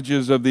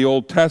passages of the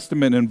Old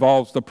Testament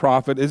involves the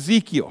prophet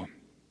Ezekiel.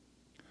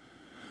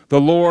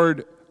 The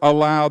Lord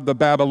allowed the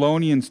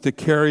Babylonians to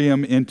carry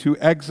him into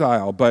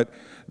exile, but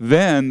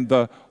then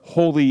the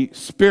Holy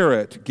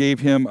Spirit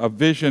gave him a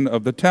vision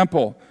of the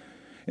temple.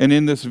 And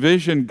in this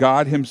vision,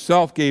 God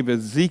himself gave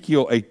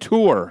Ezekiel a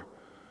tour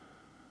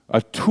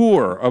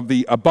of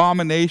the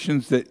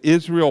abominations that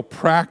Israel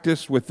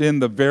practiced within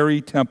the very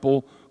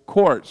temple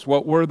courts.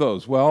 What were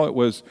those? Well, it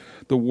was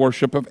the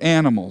worship of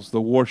animals,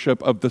 the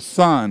worship of the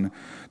sun,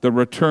 the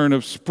return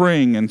of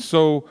spring, and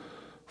so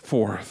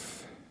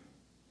forth.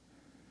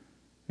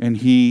 And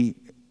he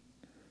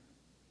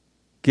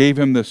gave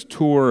him this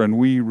tour, and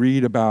we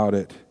read about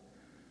it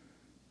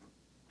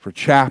for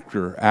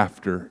chapter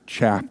after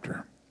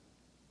chapter.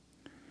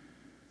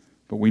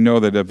 But we know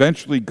that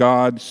eventually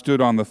God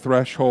stood on the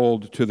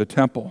threshold to the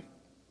temple.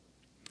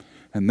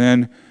 And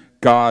then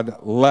God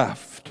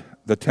left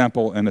the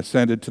temple and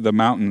ascended to the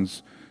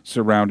mountains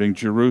surrounding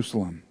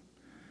Jerusalem.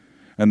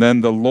 And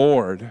then the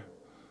Lord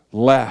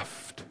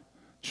left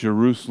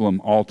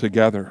Jerusalem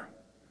altogether.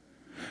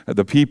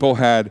 The people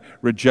had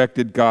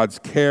rejected God's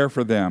care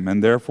for them,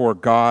 and therefore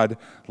God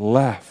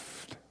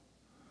left.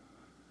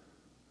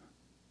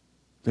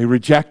 They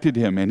rejected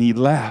him, and he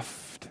left.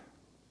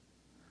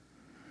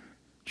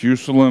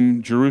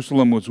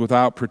 Jerusalem was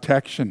without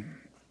protection,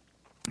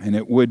 and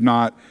it would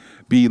not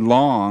be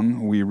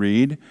long, we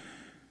read,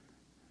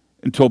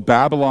 until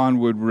Babylon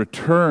would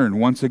return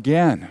once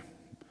again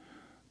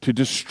to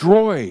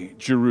destroy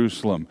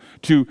Jerusalem,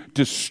 to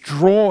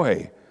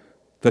destroy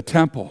the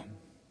temple.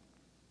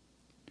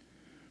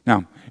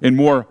 Now, in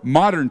more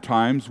modern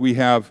times, we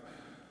have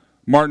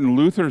Martin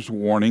Luther's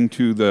warning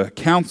to the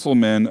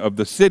councilmen of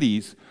the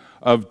cities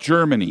of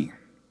Germany.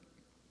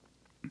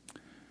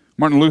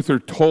 Martin Luther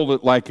told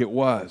it like it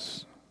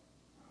was.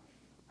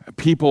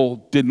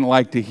 People didn't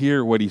like to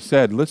hear what he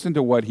said. Listen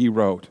to what he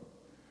wrote.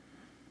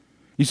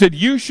 He said,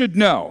 "You should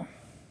know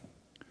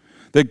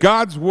that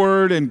God's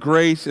word and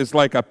grace is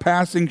like a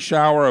passing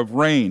shower of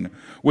rain,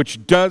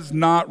 which does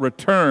not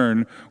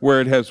return where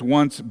it has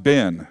once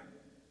been.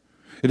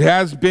 It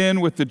has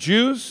been with the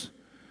Jews,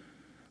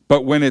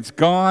 but when it's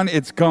gone,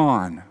 it's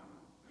gone.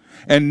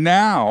 And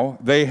now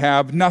they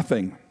have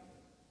nothing."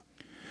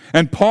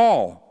 And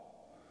Paul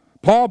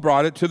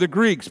brought it to the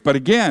Greeks, but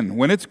again,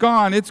 when it's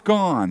gone, it's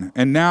gone.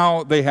 And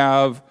now they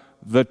have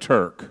the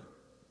Turk.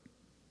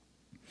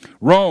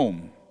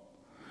 Rome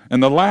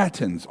and the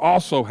Latins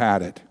also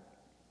had it.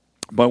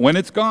 But when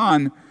it's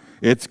gone,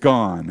 it's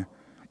gone.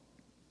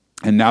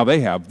 And now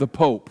they have the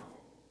Pope.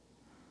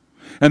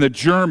 And the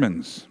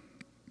Germans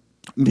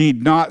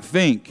need not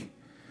think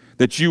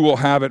that you will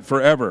have it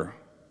forever.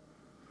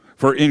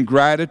 For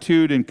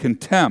ingratitude and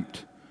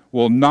contempt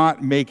will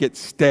not make it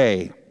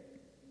stay.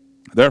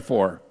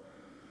 Therefore,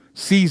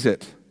 seize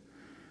it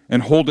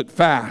and hold it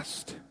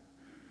fast,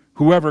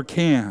 whoever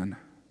can.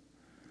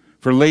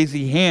 For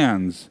lazy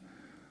hands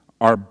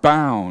are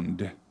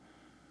bound.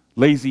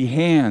 Lazy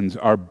hands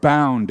are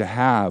bound to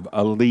have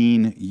a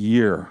lean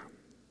year.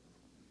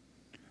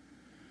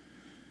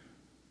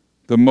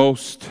 The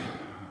most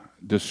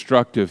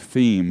destructive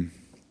theme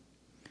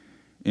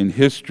in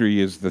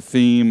history is the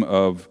theme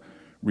of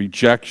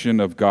rejection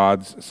of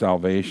God's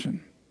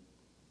salvation.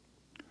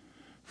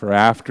 For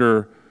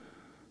after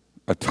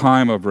a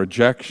time of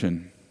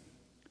rejection,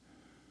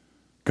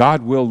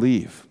 God will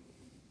leave.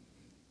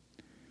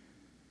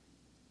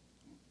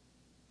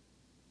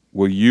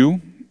 Will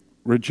you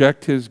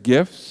reject his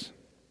gifts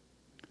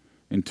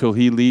until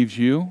he leaves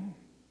you?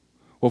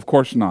 Well, of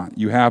course not.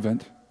 You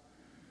haven't.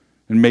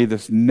 And may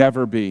this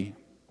never be.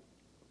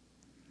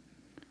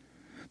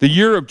 The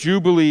year of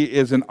Jubilee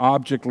is an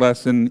object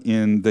lesson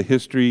in the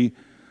history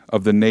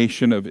of the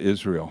nation of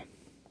Israel.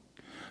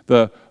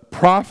 The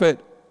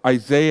prophet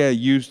Isaiah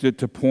used it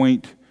to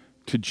point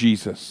to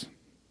Jesus.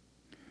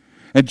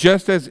 And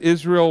just as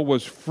Israel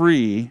was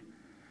free,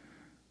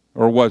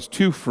 or was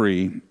to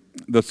free,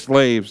 the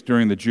slaves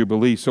during the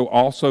Jubilee, so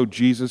also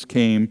Jesus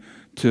came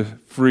to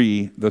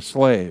free the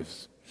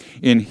slaves.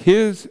 In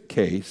his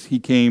case, he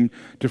came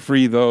to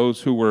free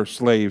those who were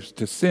slaves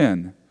to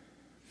sin.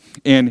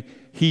 And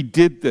he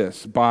did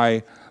this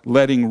by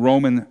letting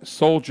Roman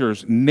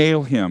soldiers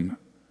nail him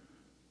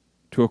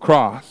to a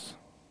cross.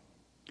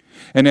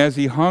 And as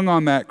he hung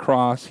on that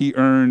cross, he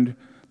earned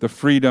the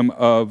freedom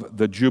of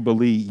the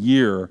Jubilee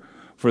year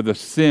for the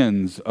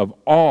sins of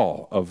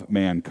all of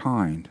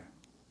mankind.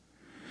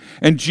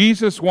 And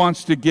Jesus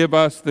wants to give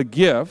us the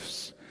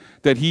gifts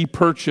that he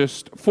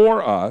purchased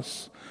for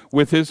us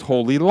with his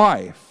holy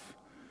life,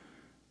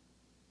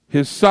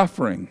 his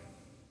suffering,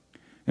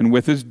 and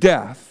with his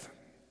death.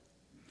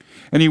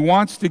 And he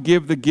wants to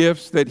give the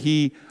gifts that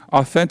he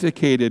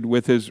authenticated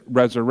with his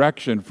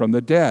resurrection from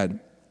the dead.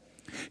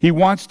 He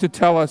wants to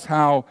tell us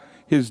how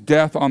his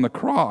death on the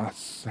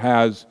cross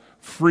has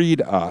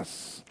freed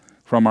us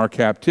from our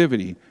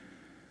captivity.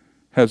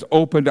 has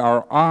opened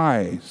our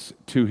eyes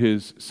to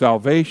his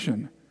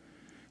salvation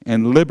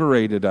and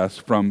liberated us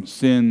from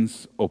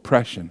sin's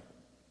oppression.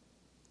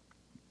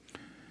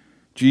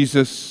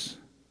 Jesus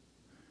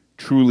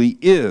truly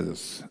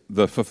is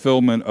the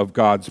fulfillment of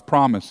God's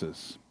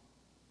promises.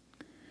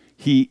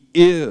 He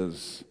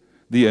is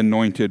the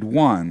Anointed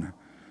One,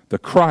 the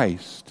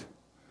Christ,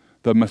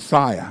 the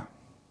Messiah.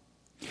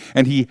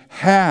 And he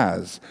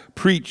has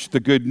preached the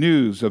good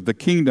news of the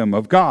kingdom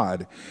of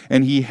God,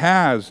 and he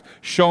has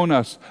shown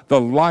us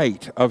the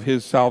light of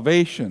his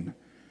salvation.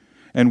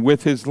 And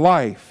with his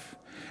life,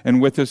 and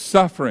with his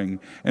suffering,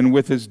 and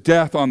with his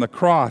death on the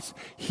cross,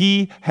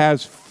 he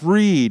has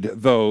freed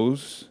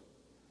those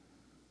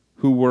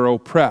who were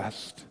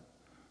oppressed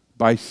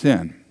by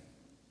sin.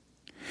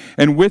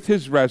 And with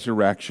his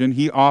resurrection,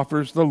 he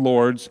offers the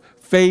Lord's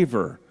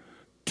favor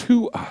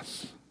to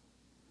us.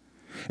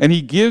 And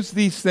he gives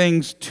these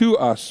things to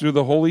us through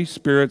the Holy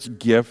Spirit's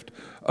gift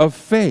of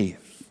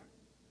faith.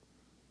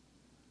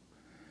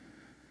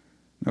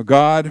 Now,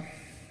 God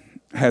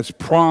has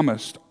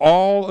promised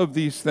all of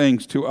these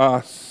things to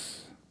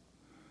us.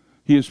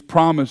 He has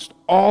promised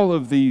all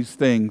of these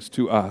things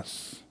to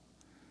us.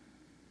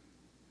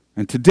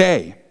 And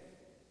today,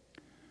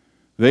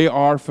 they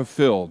are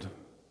fulfilled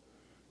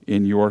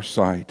in your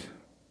sight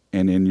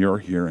and in your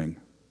hearing.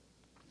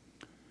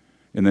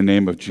 In the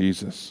name of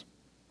Jesus,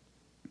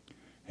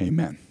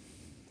 amen.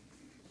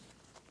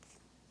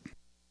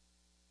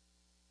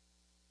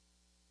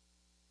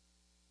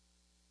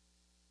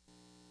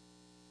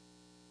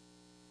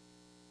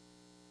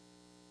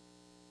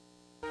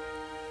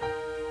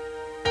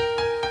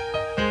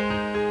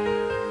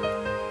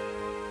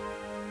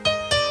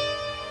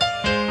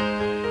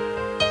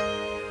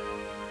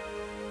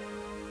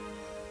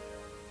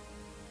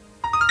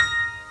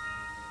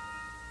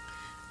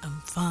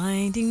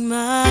 Finding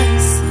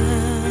myself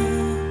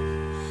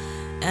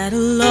at a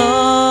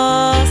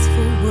loss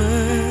for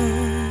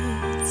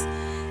words,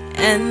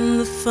 and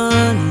the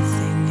funny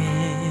thing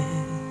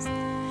is,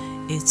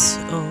 it's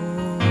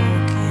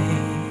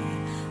okay.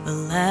 The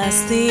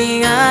last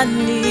thing I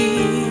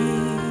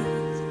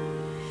need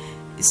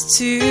is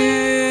to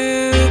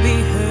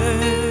be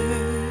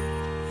heard,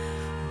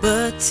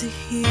 but to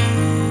hear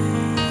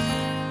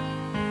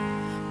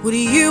what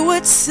you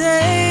would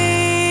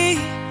say.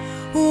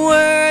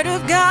 Word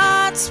of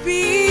God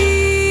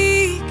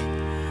speak,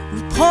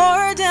 we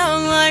pour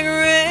down like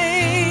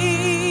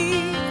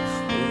rain,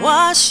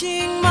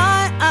 washing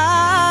my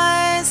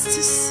eyes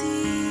to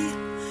see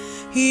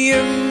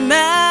your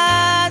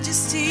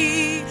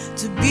majesty,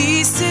 to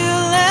be still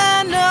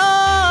and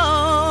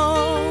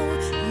know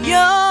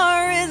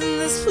you're in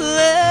this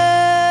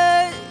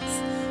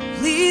place.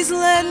 Please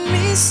let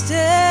me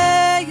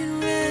stay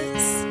and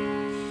rest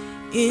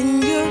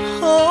in your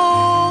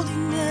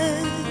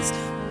holiness.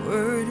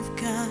 Word of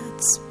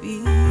God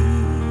speak.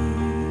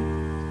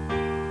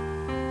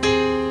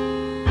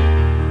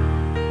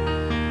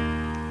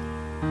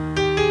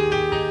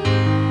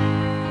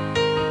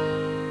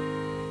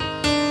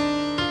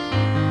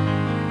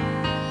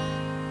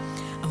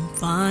 I'm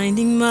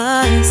finding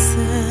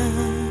myself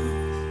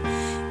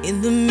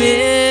in the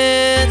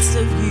midst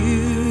of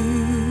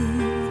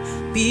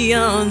you,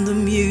 beyond the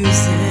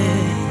music,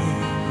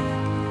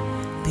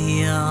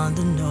 beyond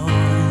the noise.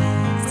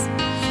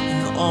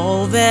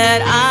 All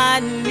that I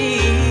need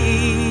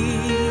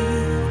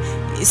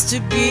is to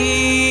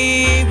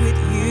be with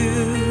you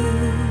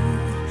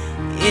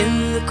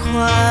in the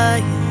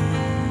quiet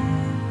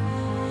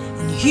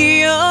and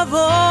hear your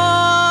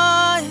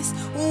voice.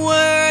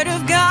 Word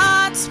of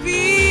God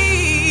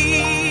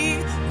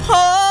speak,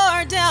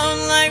 pour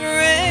down like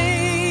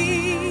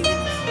rain,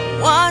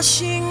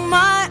 washing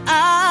my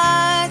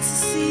eyes to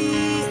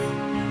see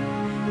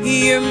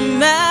your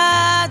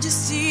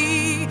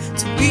majesty,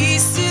 to be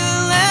still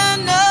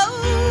and know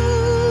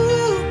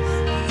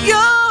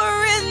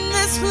you're in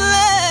this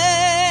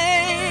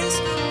place.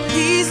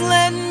 Please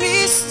let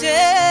me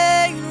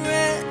stay and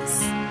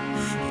rest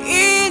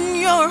in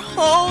your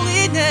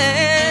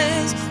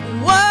holiness.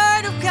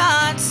 Word of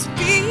God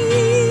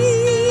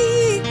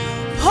speak,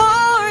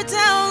 pour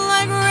down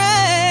like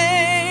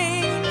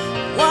rain,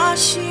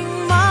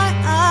 washing my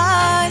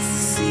eyes to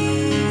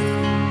see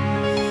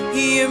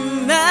your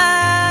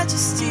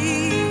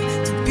majesty,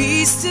 to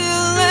be still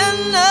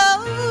and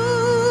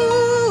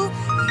know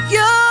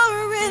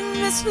you're in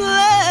this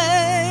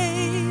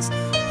place.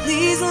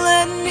 Please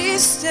let me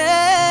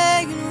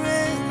stay and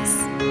rest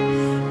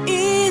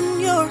in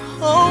your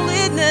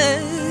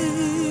holiness.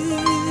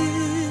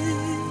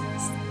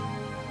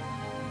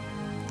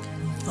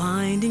 I'm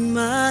finding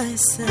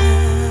myself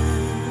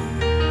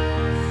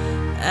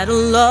at a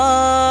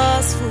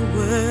loss for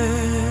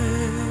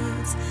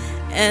words,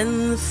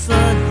 and the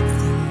funny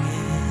thing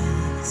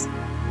is,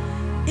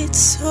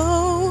 it's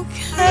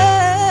okay.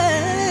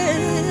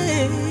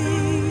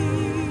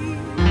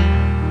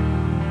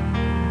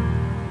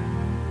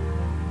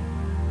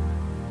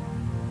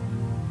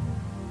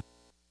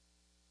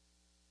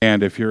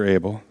 And if you're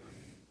able,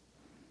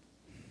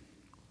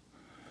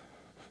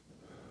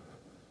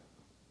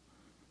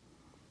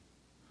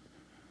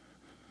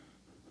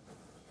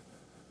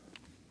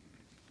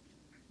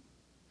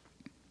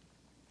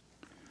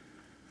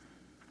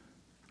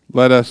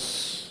 Let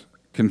us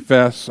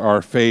confess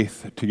our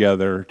faith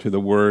together to the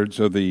words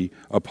of the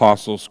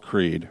Apostles'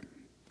 Creed.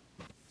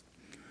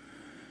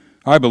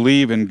 I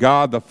believe in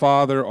God the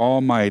Father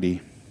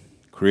Almighty,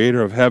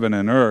 creator of heaven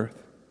and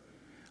earth.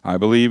 I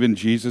believe in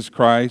Jesus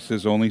Christ,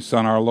 his only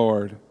Son, our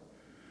Lord.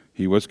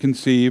 He was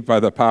conceived by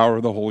the power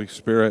of the Holy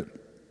Spirit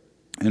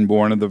and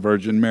born of the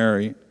Virgin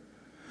Mary.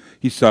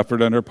 He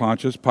suffered under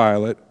Pontius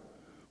Pilate,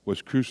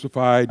 was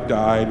crucified,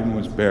 died, and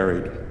was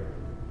buried.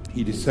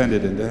 He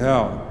descended into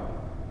hell.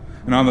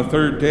 And on the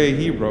third day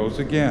he rose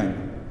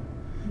again.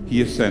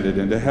 He ascended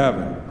into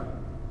heaven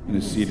and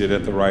is seated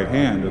at the right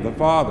hand of the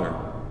Father.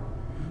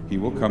 He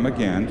will come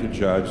again to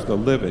judge the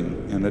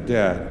living and the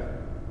dead.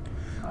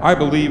 I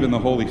believe in the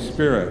Holy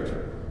Spirit,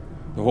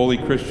 the holy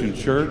Christian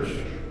church,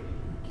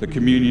 the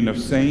communion of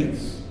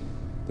saints,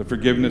 the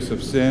forgiveness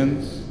of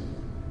sins,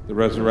 the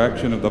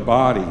resurrection of the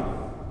body,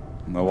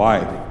 and the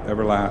life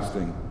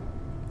everlasting.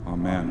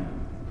 Amen.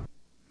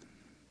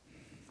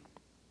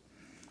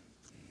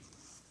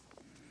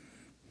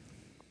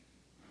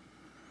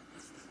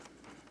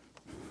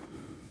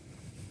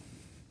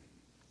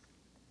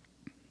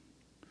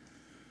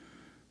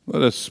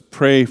 Let us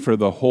pray for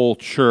the whole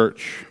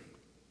church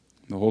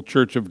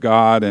of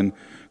God and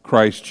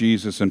Christ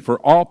Jesus, and for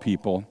all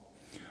people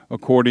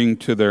according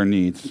to their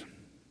needs.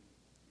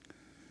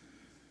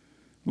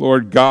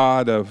 Lord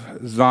God of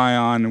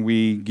Zion,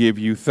 we give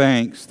you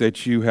thanks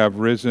that you have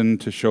risen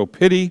to show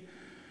pity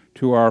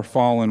to our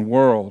fallen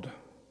world,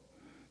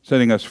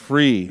 setting us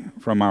free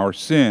from our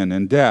sin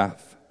and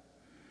death.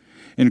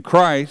 In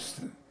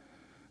Christ,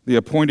 the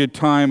appointed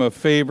time of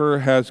favor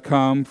has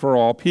come for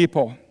all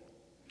people.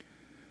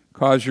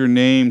 Cause your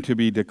name to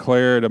be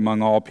declared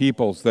among all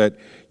peoples, that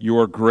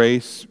your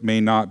grace may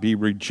not be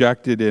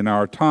rejected in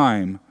our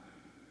time,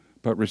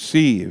 but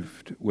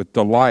received with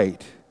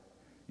delight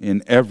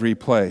in every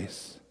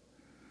place.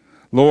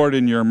 Lord,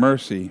 in your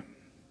mercy,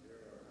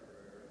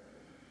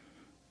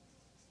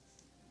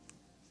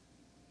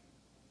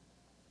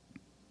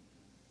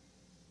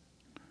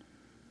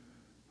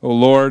 O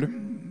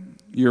Lord,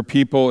 your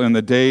people in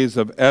the days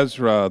of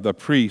Ezra the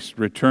priest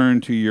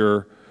returned to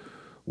your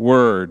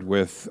word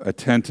with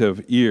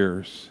attentive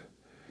ears.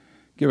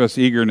 Give us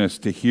eagerness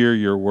to hear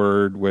your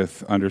word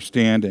with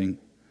understanding,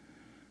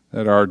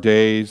 that our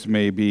days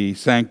may be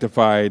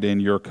sanctified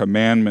in your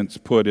commandments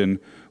put in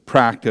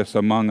practice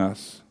among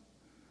us.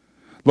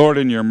 Lord,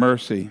 in your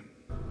mercy,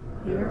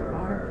 Hear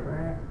our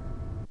prayer.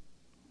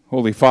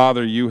 Holy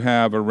Father, you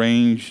have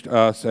arranged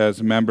us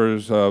as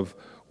members of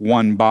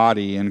one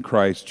body in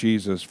Christ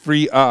Jesus.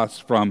 Free us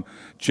from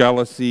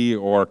jealousy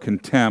or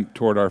contempt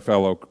toward our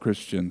fellow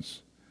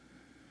Christians.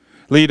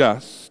 Lead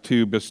us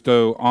to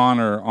bestow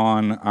honor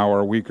on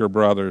our weaker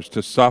brothers,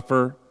 to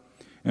suffer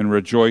and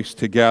rejoice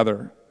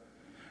together,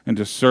 and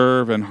to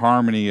serve in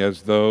harmony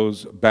as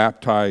those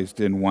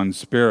baptized in one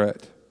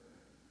Spirit.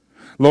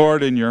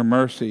 Lord, in your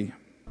mercy,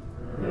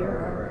 Hear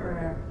our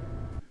prayer.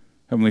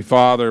 Heavenly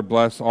Father,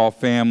 bless all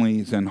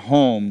families and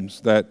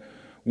homes, that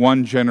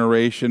one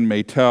generation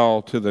may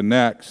tell to the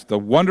next the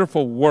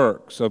wonderful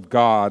works of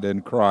God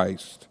in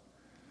Christ.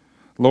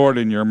 Lord,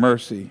 in your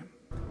mercy,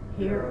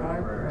 Hear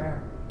our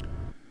prayer.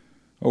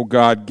 O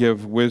God,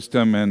 give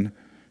wisdom and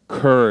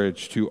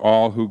courage to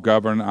all who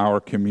govern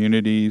our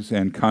communities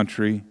and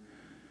country,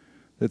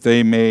 that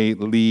they may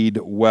lead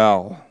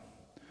well,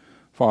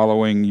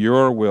 following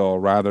your will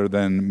rather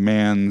than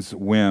man's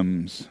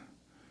whims.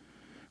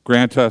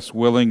 Grant us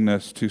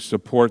willingness to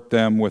support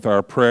them with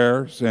our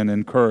prayers and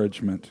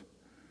encouragement.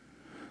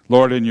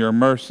 Lord, in your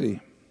mercy,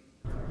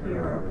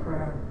 Hear our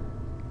prayer.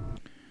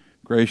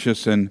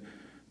 gracious and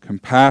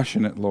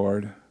compassionate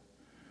Lord,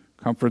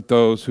 comfort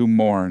those who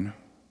mourn.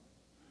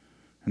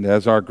 And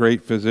as our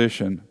great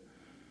physician,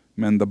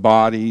 mend the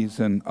bodies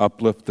and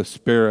uplift the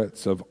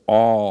spirits of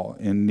all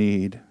in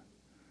need.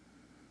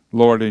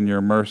 Lord, in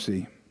your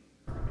mercy.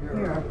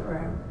 Hear our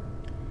prayer.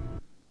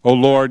 O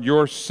Lord,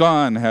 your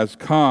Son has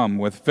come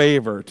with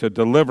favor to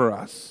deliver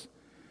us.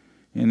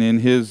 And in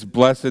his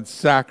blessed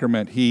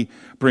sacrament, he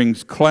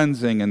brings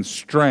cleansing and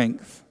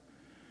strength.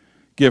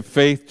 Give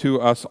faith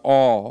to us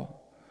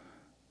all,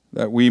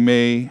 that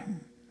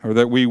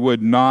we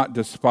would not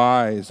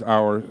despise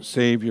our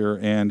Savior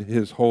and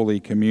his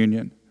holy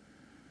communion.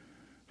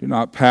 Do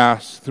not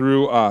pass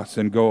through us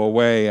and go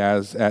away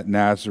as at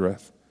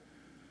Nazareth,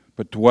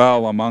 but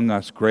dwell among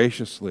us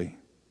graciously.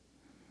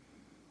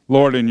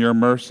 Lord, in your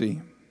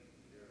mercy.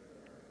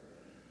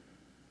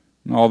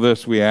 And all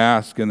this we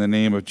ask in the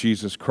name of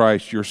Jesus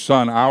Christ, your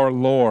Son, our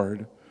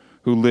Lord,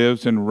 who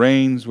lives and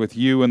reigns with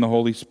you in the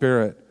Holy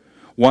Spirit,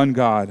 one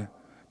God,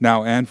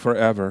 now and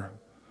forever.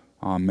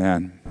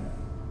 Amen.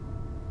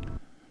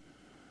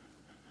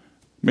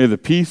 May the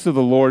peace of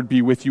the Lord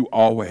be with you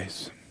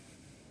always.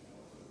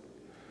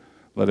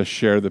 Let us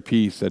share the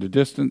peace at a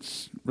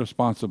distance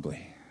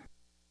responsibly.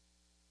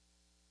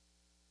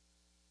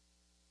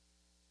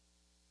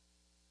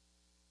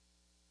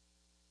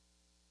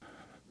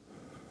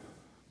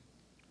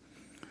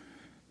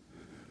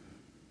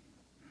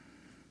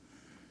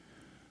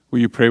 Will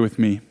you pray with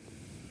me?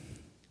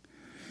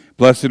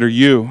 Blessed are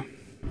you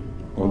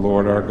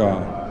Lord our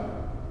God.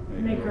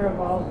 Maker of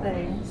all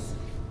things,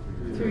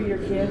 through your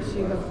gifts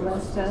you have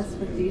blessed us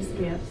with these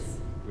gifts.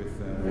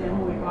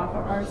 Then we offer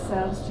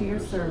ourselves to your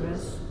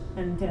service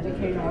and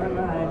dedicate our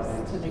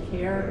lives to the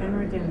care and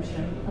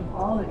redemption of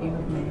all that you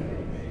have made.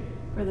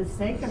 For the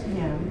sake of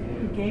him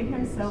who gave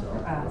himself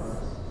for us,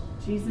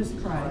 Jesus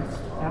Christ,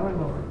 our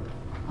Lord.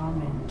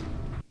 Amen.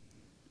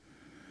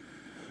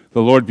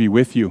 The Lord be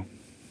with you.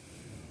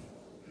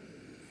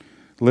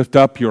 Lift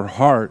up your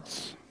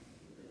hearts.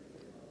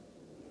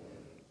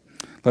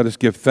 Let us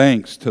give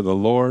thanks to the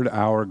Lord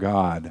our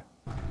God.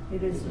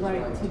 It is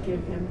right to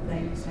give him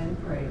thanks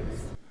and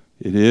praise.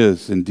 It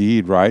is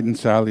indeed right and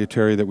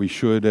salutary that we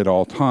should at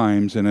all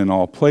times and in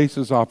all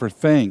places offer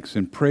thanks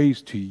and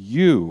praise to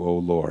you, O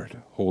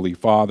Lord, Holy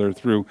Father,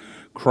 through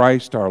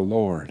Christ our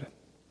Lord.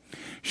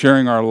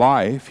 Sharing our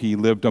life, he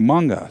lived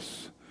among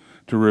us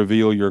to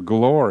reveal your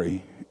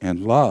glory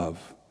and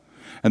love,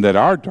 and that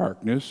our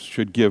darkness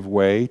should give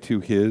way to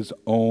his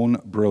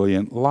own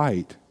brilliant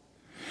light.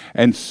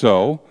 And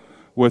so,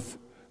 with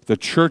the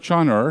church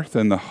on earth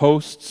and the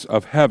hosts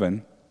of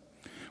heaven,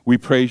 we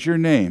praise your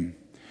name,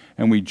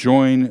 and we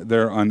join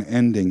their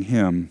unending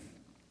hymn.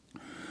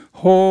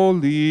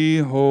 Holy,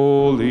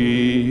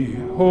 holy,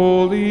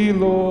 holy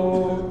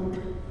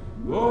Lord,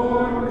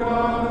 Lord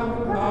God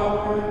of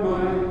power and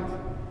might,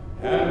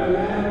 heaven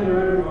and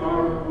earth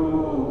are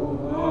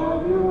full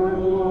of your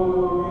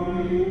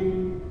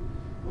glory.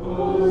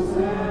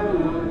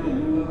 Hosanna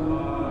in the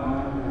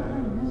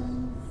highest.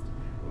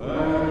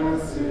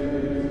 Blessed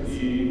is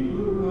he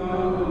who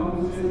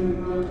comes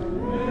in the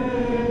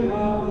name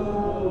of the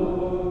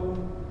Lord.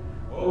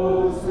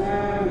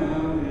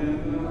 Hosanna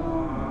in the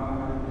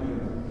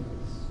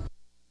highest.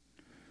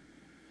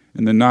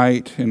 In the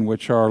night in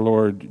which our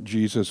Lord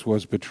Jesus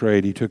was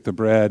betrayed, he took the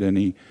bread and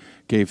he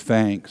gave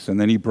thanks, and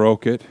then he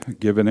broke it,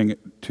 giving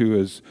it to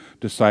his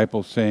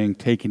disciples, saying,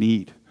 "Take and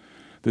eat.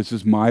 This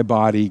is my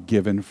body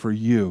given for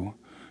you.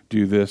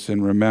 Do this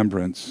in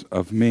remembrance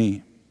of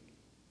me."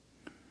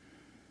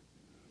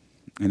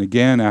 And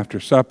again, after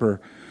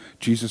supper,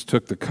 Jesus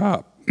took the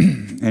cup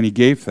and he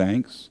gave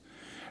thanks,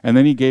 and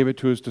then he gave it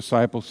to his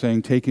disciples,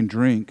 saying, "Take and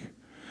drink.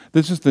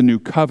 This is the new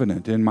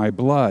covenant in my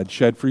blood,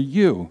 shed for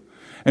you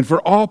and for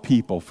all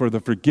people for the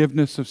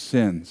forgiveness of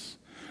sins.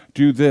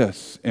 Do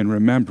this in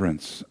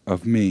remembrance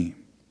of me."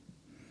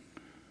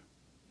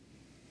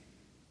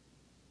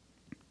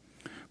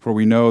 For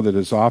we know that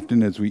as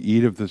often as we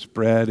eat of this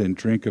bread and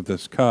drink of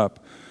this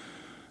cup,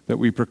 that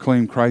we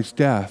proclaim Christ's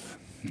death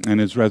and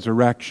his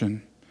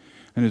resurrection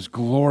and his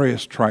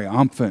glorious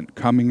triumphant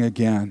coming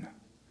again.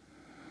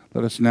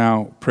 Let us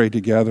now pray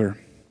together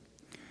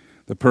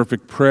the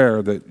perfect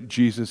prayer that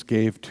Jesus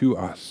gave to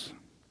us.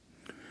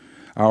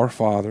 Our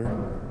Father,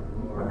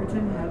 who art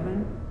in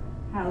heaven,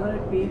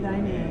 hallowed be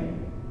thy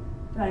name.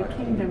 Thy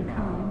kingdom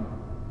come,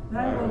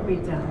 thy will be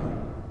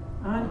done,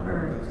 on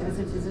earth as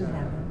it is in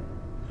heaven.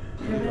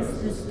 Give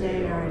us this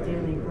day our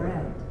daily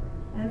bread,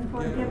 and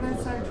forgive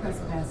us our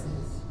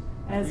trespasses,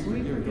 as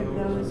we forgive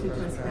those who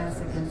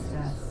trespass against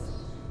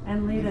us.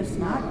 And lead us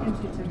not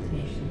into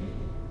temptation,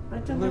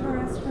 but deliver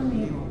us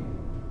from evil.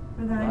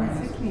 For thine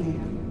is the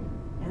kingdom,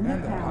 and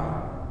the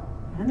power,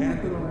 and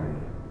the glory,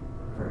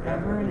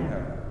 forever and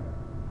ever.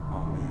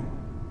 Amen.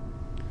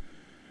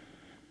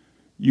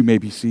 You may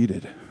be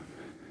seated.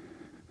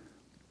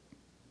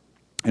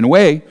 In a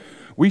way,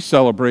 we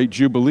celebrate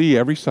Jubilee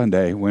every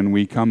Sunday when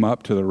we come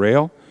up to the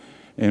rail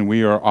and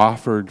we are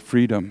offered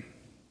freedom.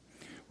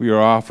 We are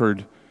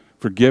offered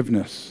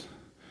forgiveness.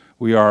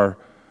 We are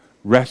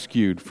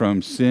rescued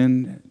from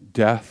sin,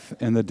 death,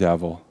 and the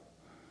devil.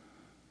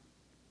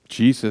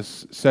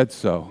 Jesus said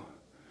so.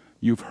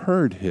 You've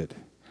heard it.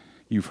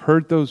 You've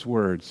heard those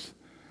words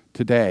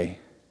today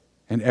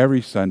and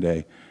every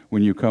Sunday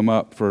when you come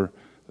up for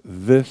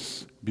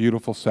this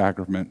beautiful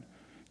sacrament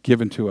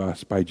given to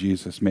us by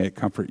Jesus. May it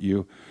comfort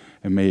you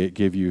and may it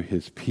give you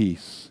his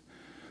peace.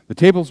 The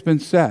table's been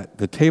set.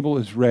 The table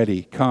is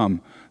ready.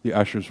 Come, the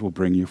ushers will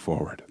bring you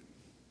forward.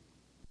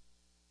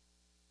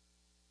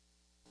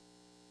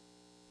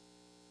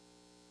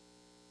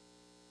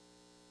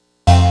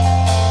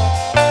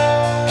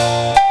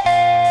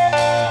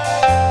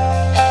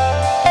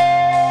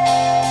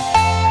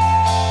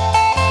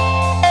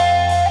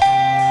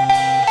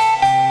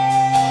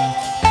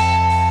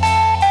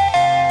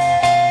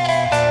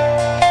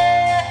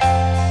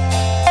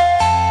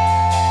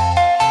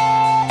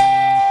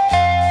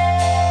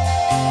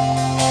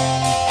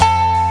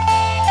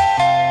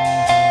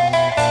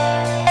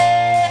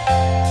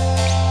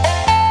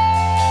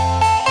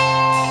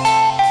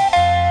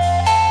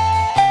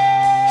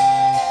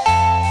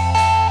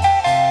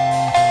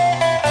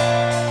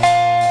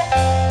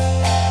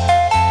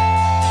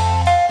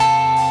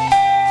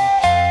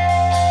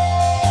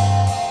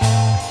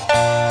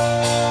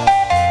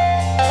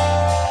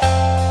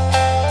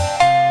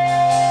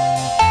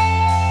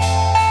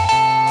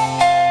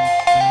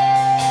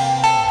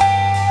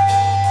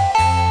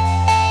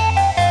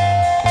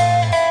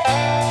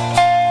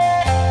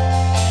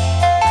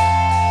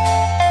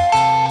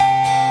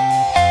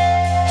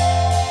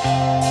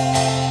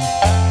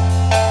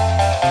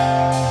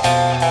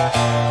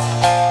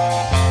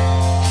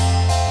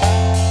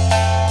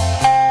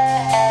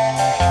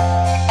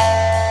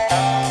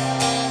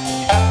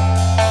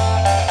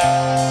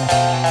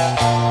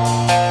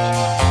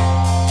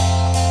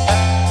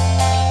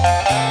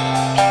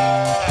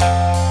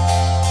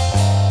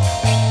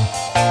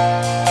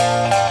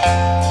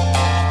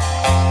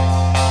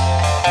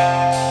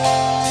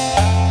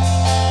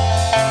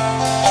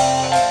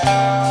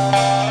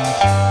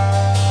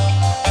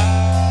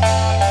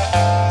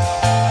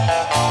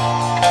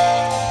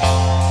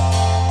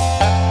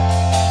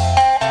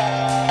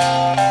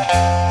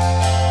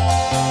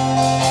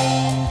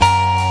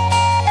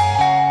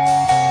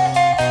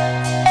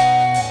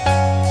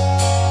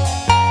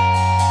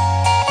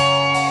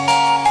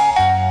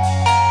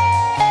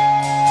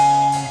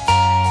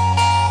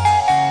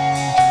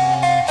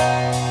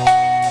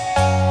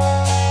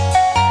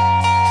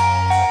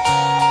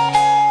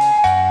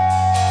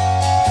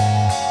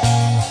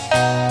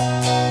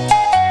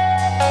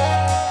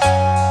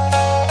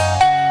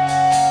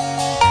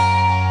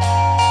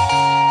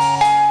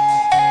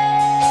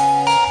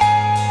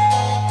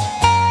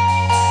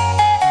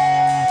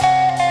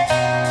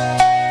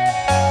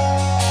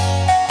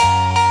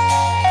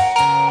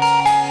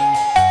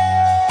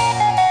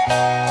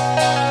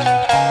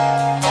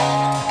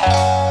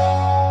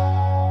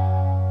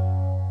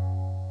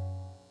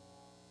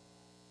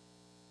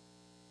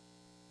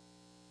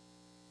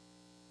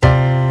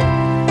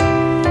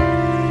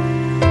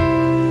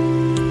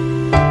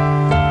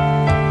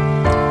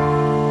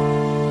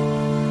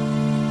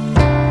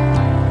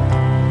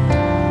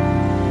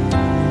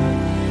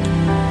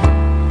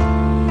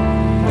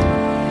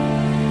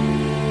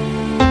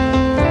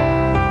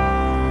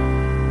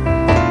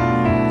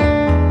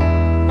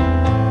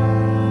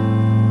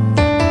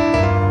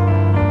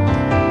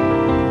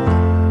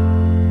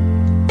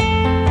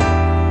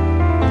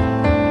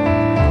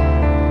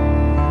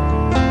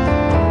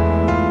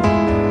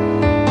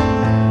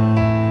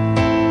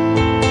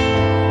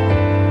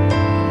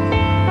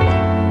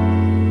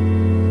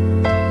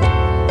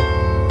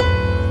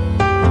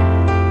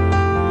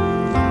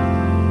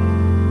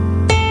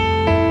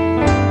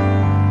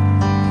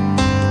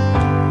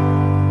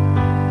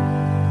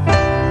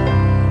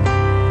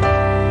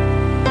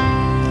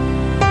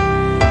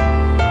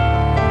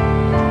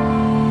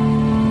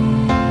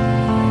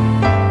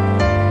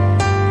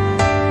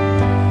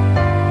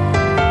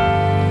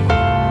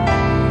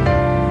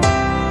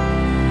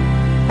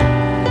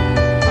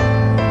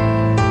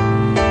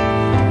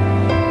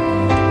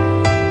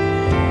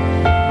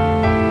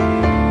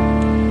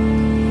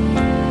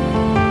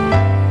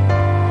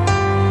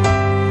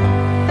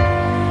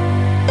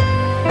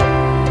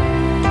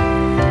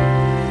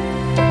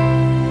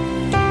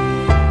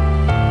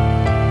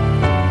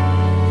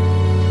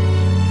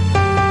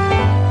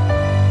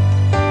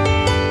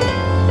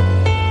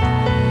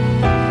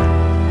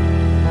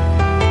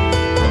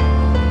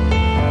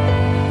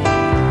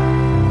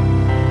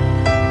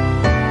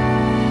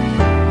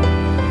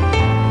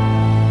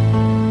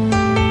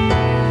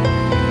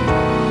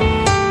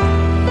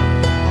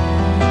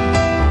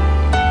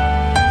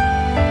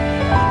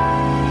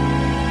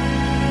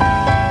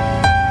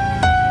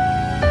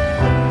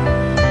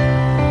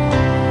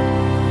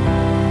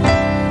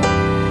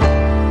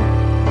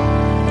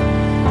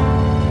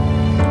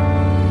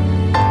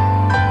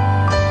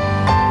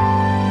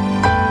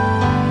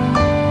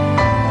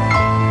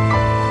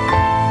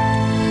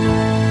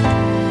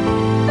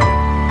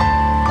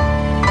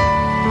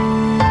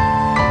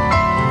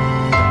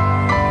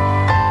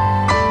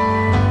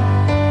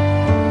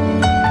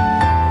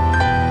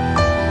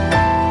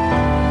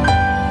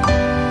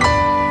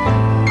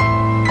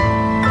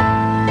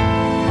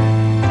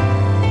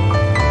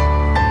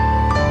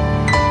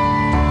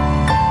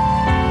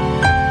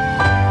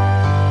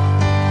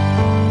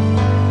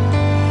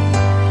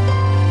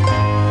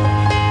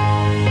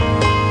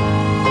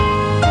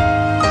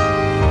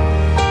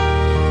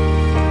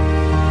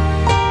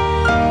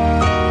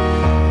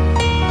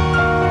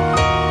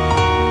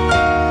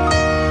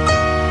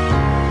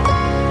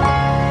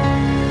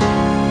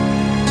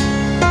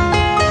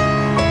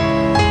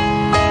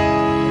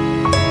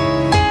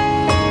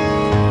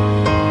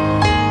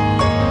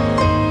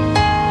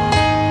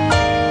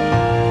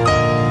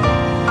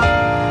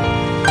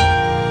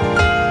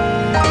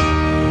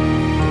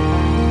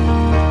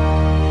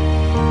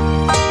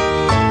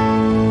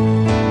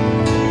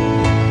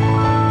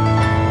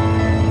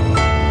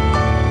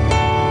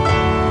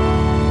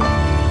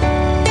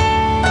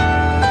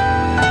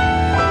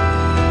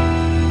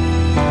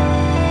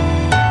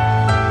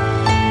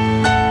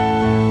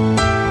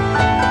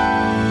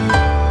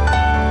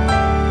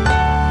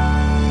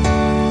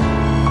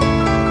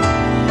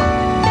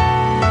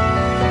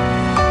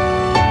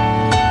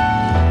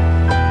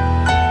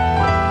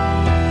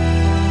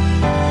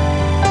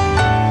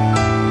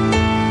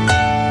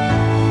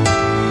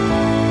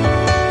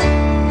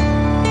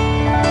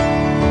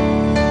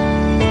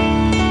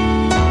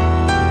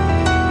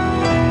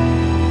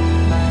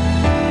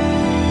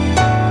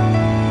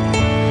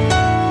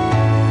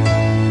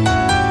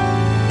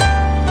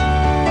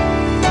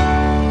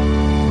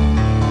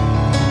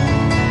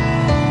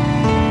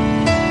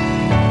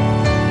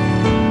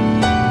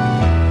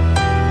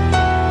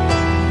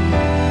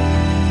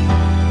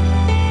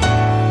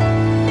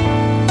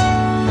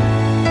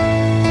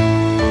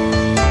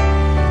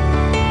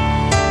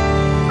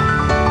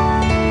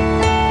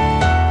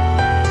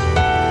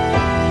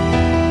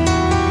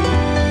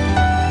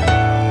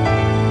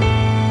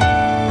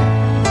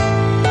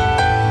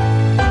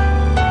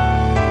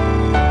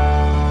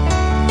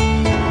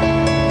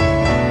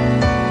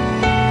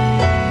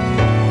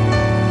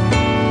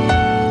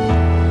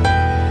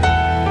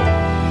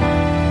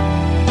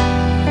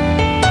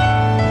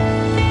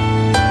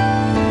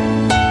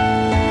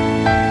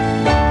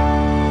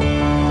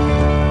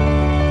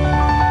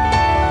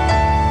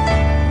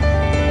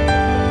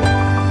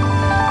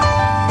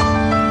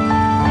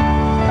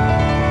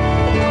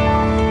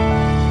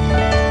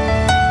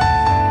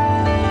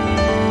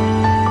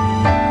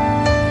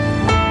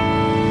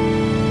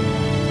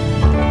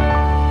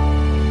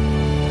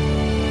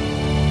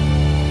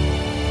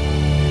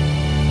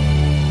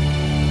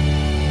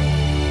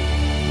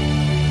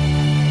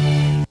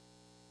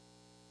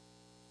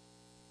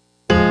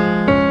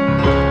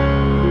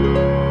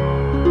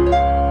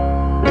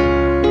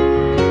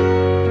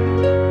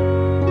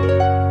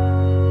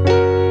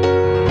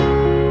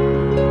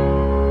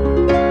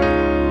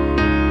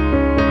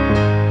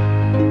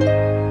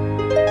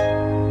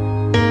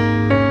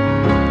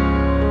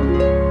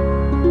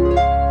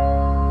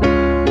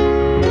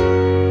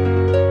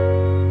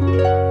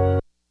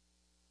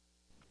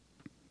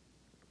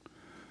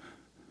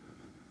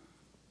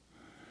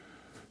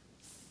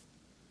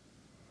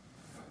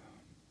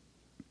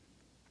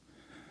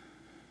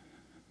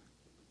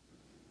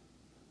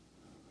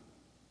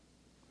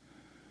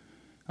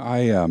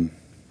 I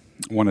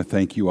want to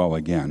thank you all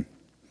again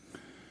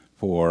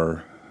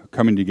for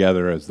coming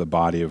together as the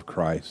body of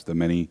Christ, the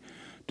many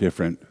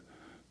different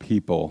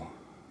people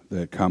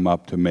that come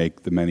up to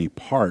make the many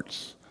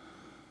parts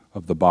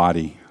of the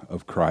body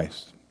of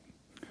Christ,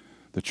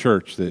 the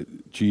church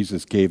that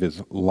Jesus gave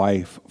his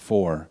life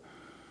for.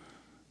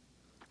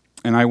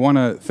 And I want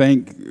to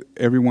thank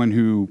everyone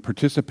who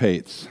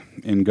participates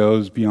and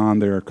goes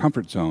beyond their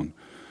comfort zone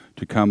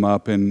to come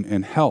up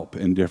and help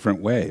in different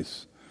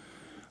ways.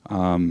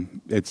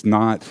 It's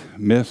not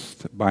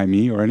missed by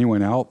me or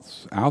anyone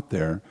else out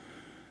there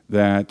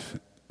that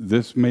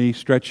this may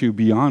stretch you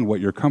beyond what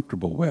you're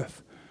comfortable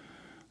with.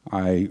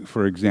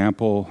 For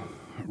example,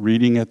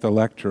 reading at the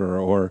lecture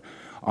or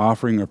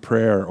offering a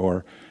prayer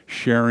or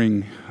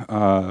sharing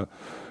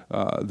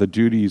the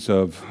duties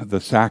of the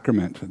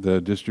sacrament,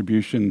 the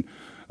distribution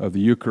of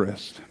the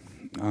Eucharist.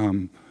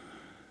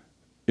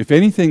 If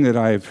anything that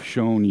I've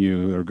shown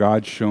you or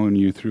God's shown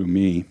you through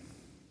me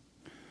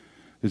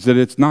is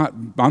that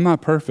I'm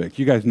not perfect.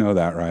 You guys know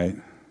that, right?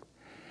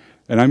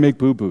 And I make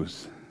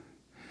boo-boos.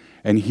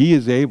 And he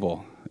is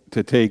able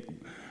to take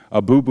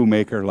a boo-boo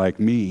maker like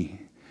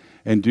me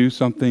and do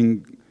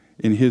something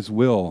in his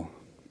will.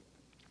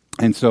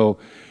 And so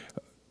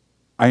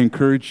I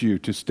encourage you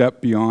to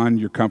step beyond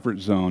your comfort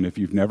zone. If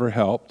you've never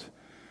helped,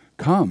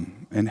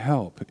 come and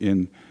help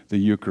in the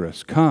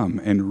Eucharist.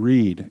 Come and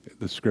read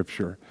the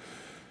Scripture.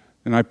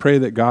 And I pray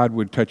that God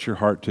would touch your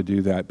heart to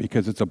do that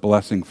because it's a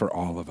blessing for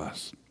all of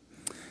us.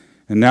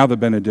 And now the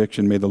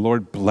benediction. May the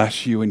Lord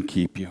bless you and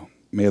keep you.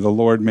 May the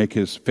Lord make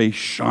his face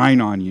shine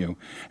on you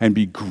and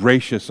be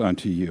gracious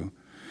unto you.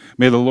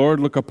 May the Lord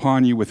look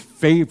upon you with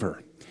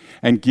favor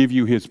and give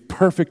you his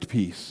perfect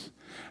peace.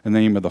 In the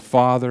name of the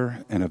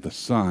Father, and of the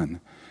Son,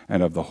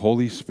 and of the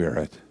Holy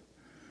Spirit.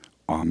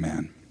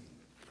 Amen.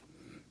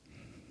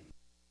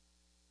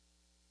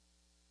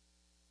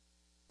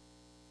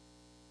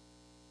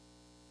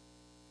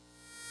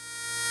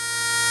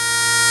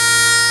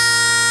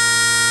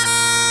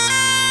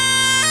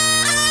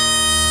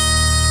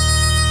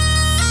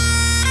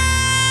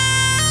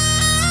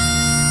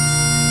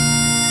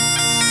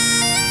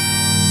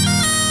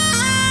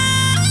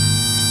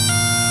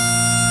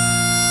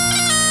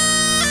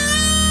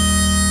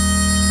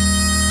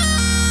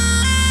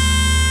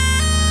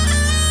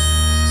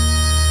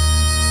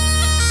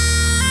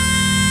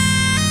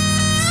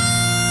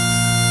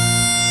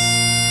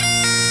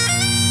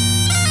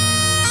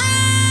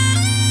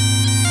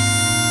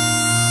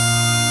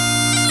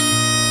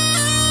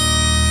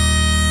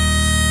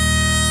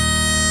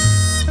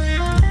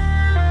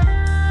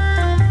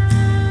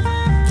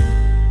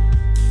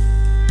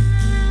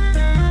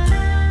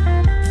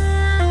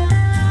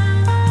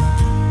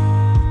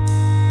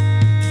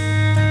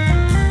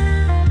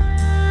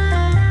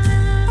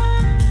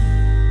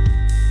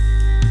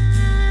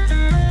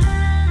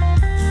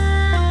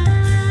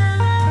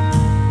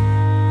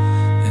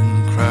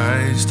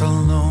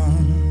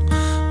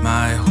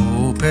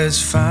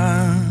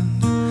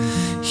 Found.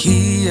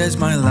 He is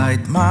my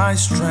light, my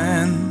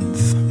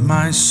strength,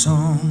 my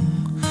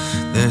song,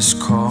 this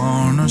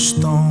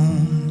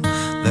cornerstone,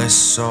 this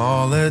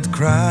solid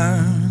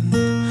ground,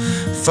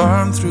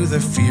 firm through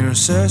the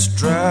fiercest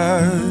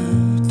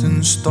drought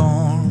and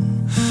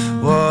storm.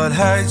 What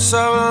heights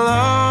of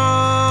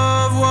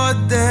love,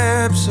 what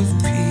depths of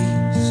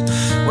peace,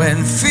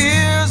 when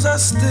fears are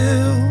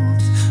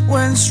stilled,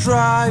 when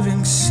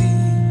striving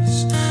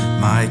cease,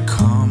 my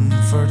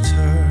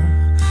comforter,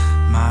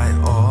 my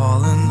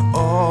all in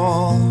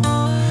all,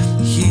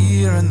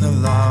 here in the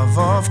love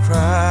of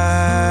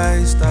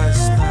Christ I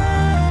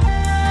stand.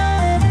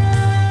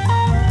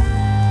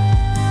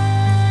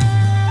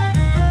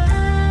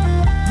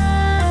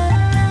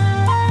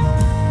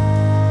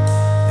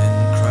 In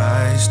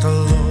Christ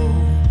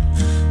alone,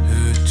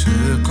 who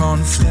took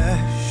on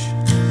flesh,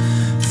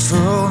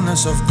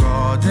 fullness of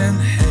God in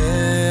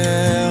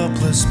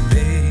helpless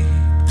babe,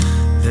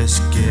 this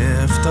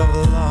gift of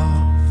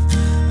love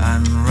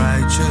and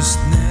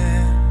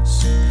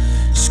righteousness,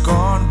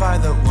 scorned by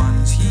the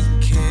ones he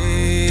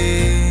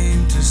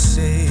came to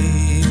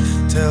save,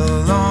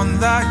 till on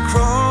that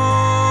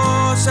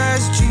cross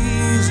as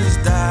Jesus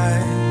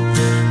died,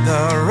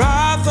 the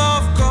wrath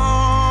of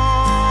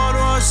God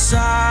was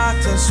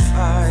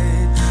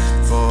satisfied,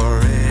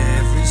 for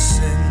every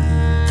sin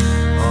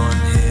on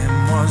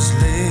him was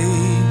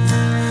laid.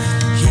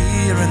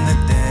 Here in the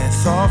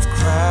death of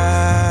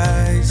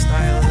Christ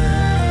I live.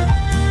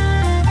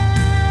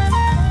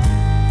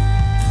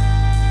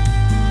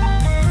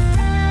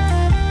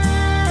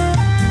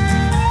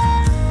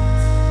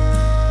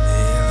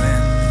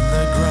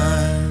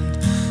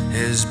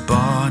 His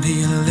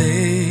body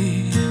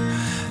lay,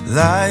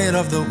 light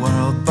of the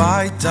world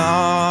by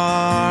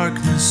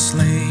darkness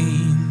slain.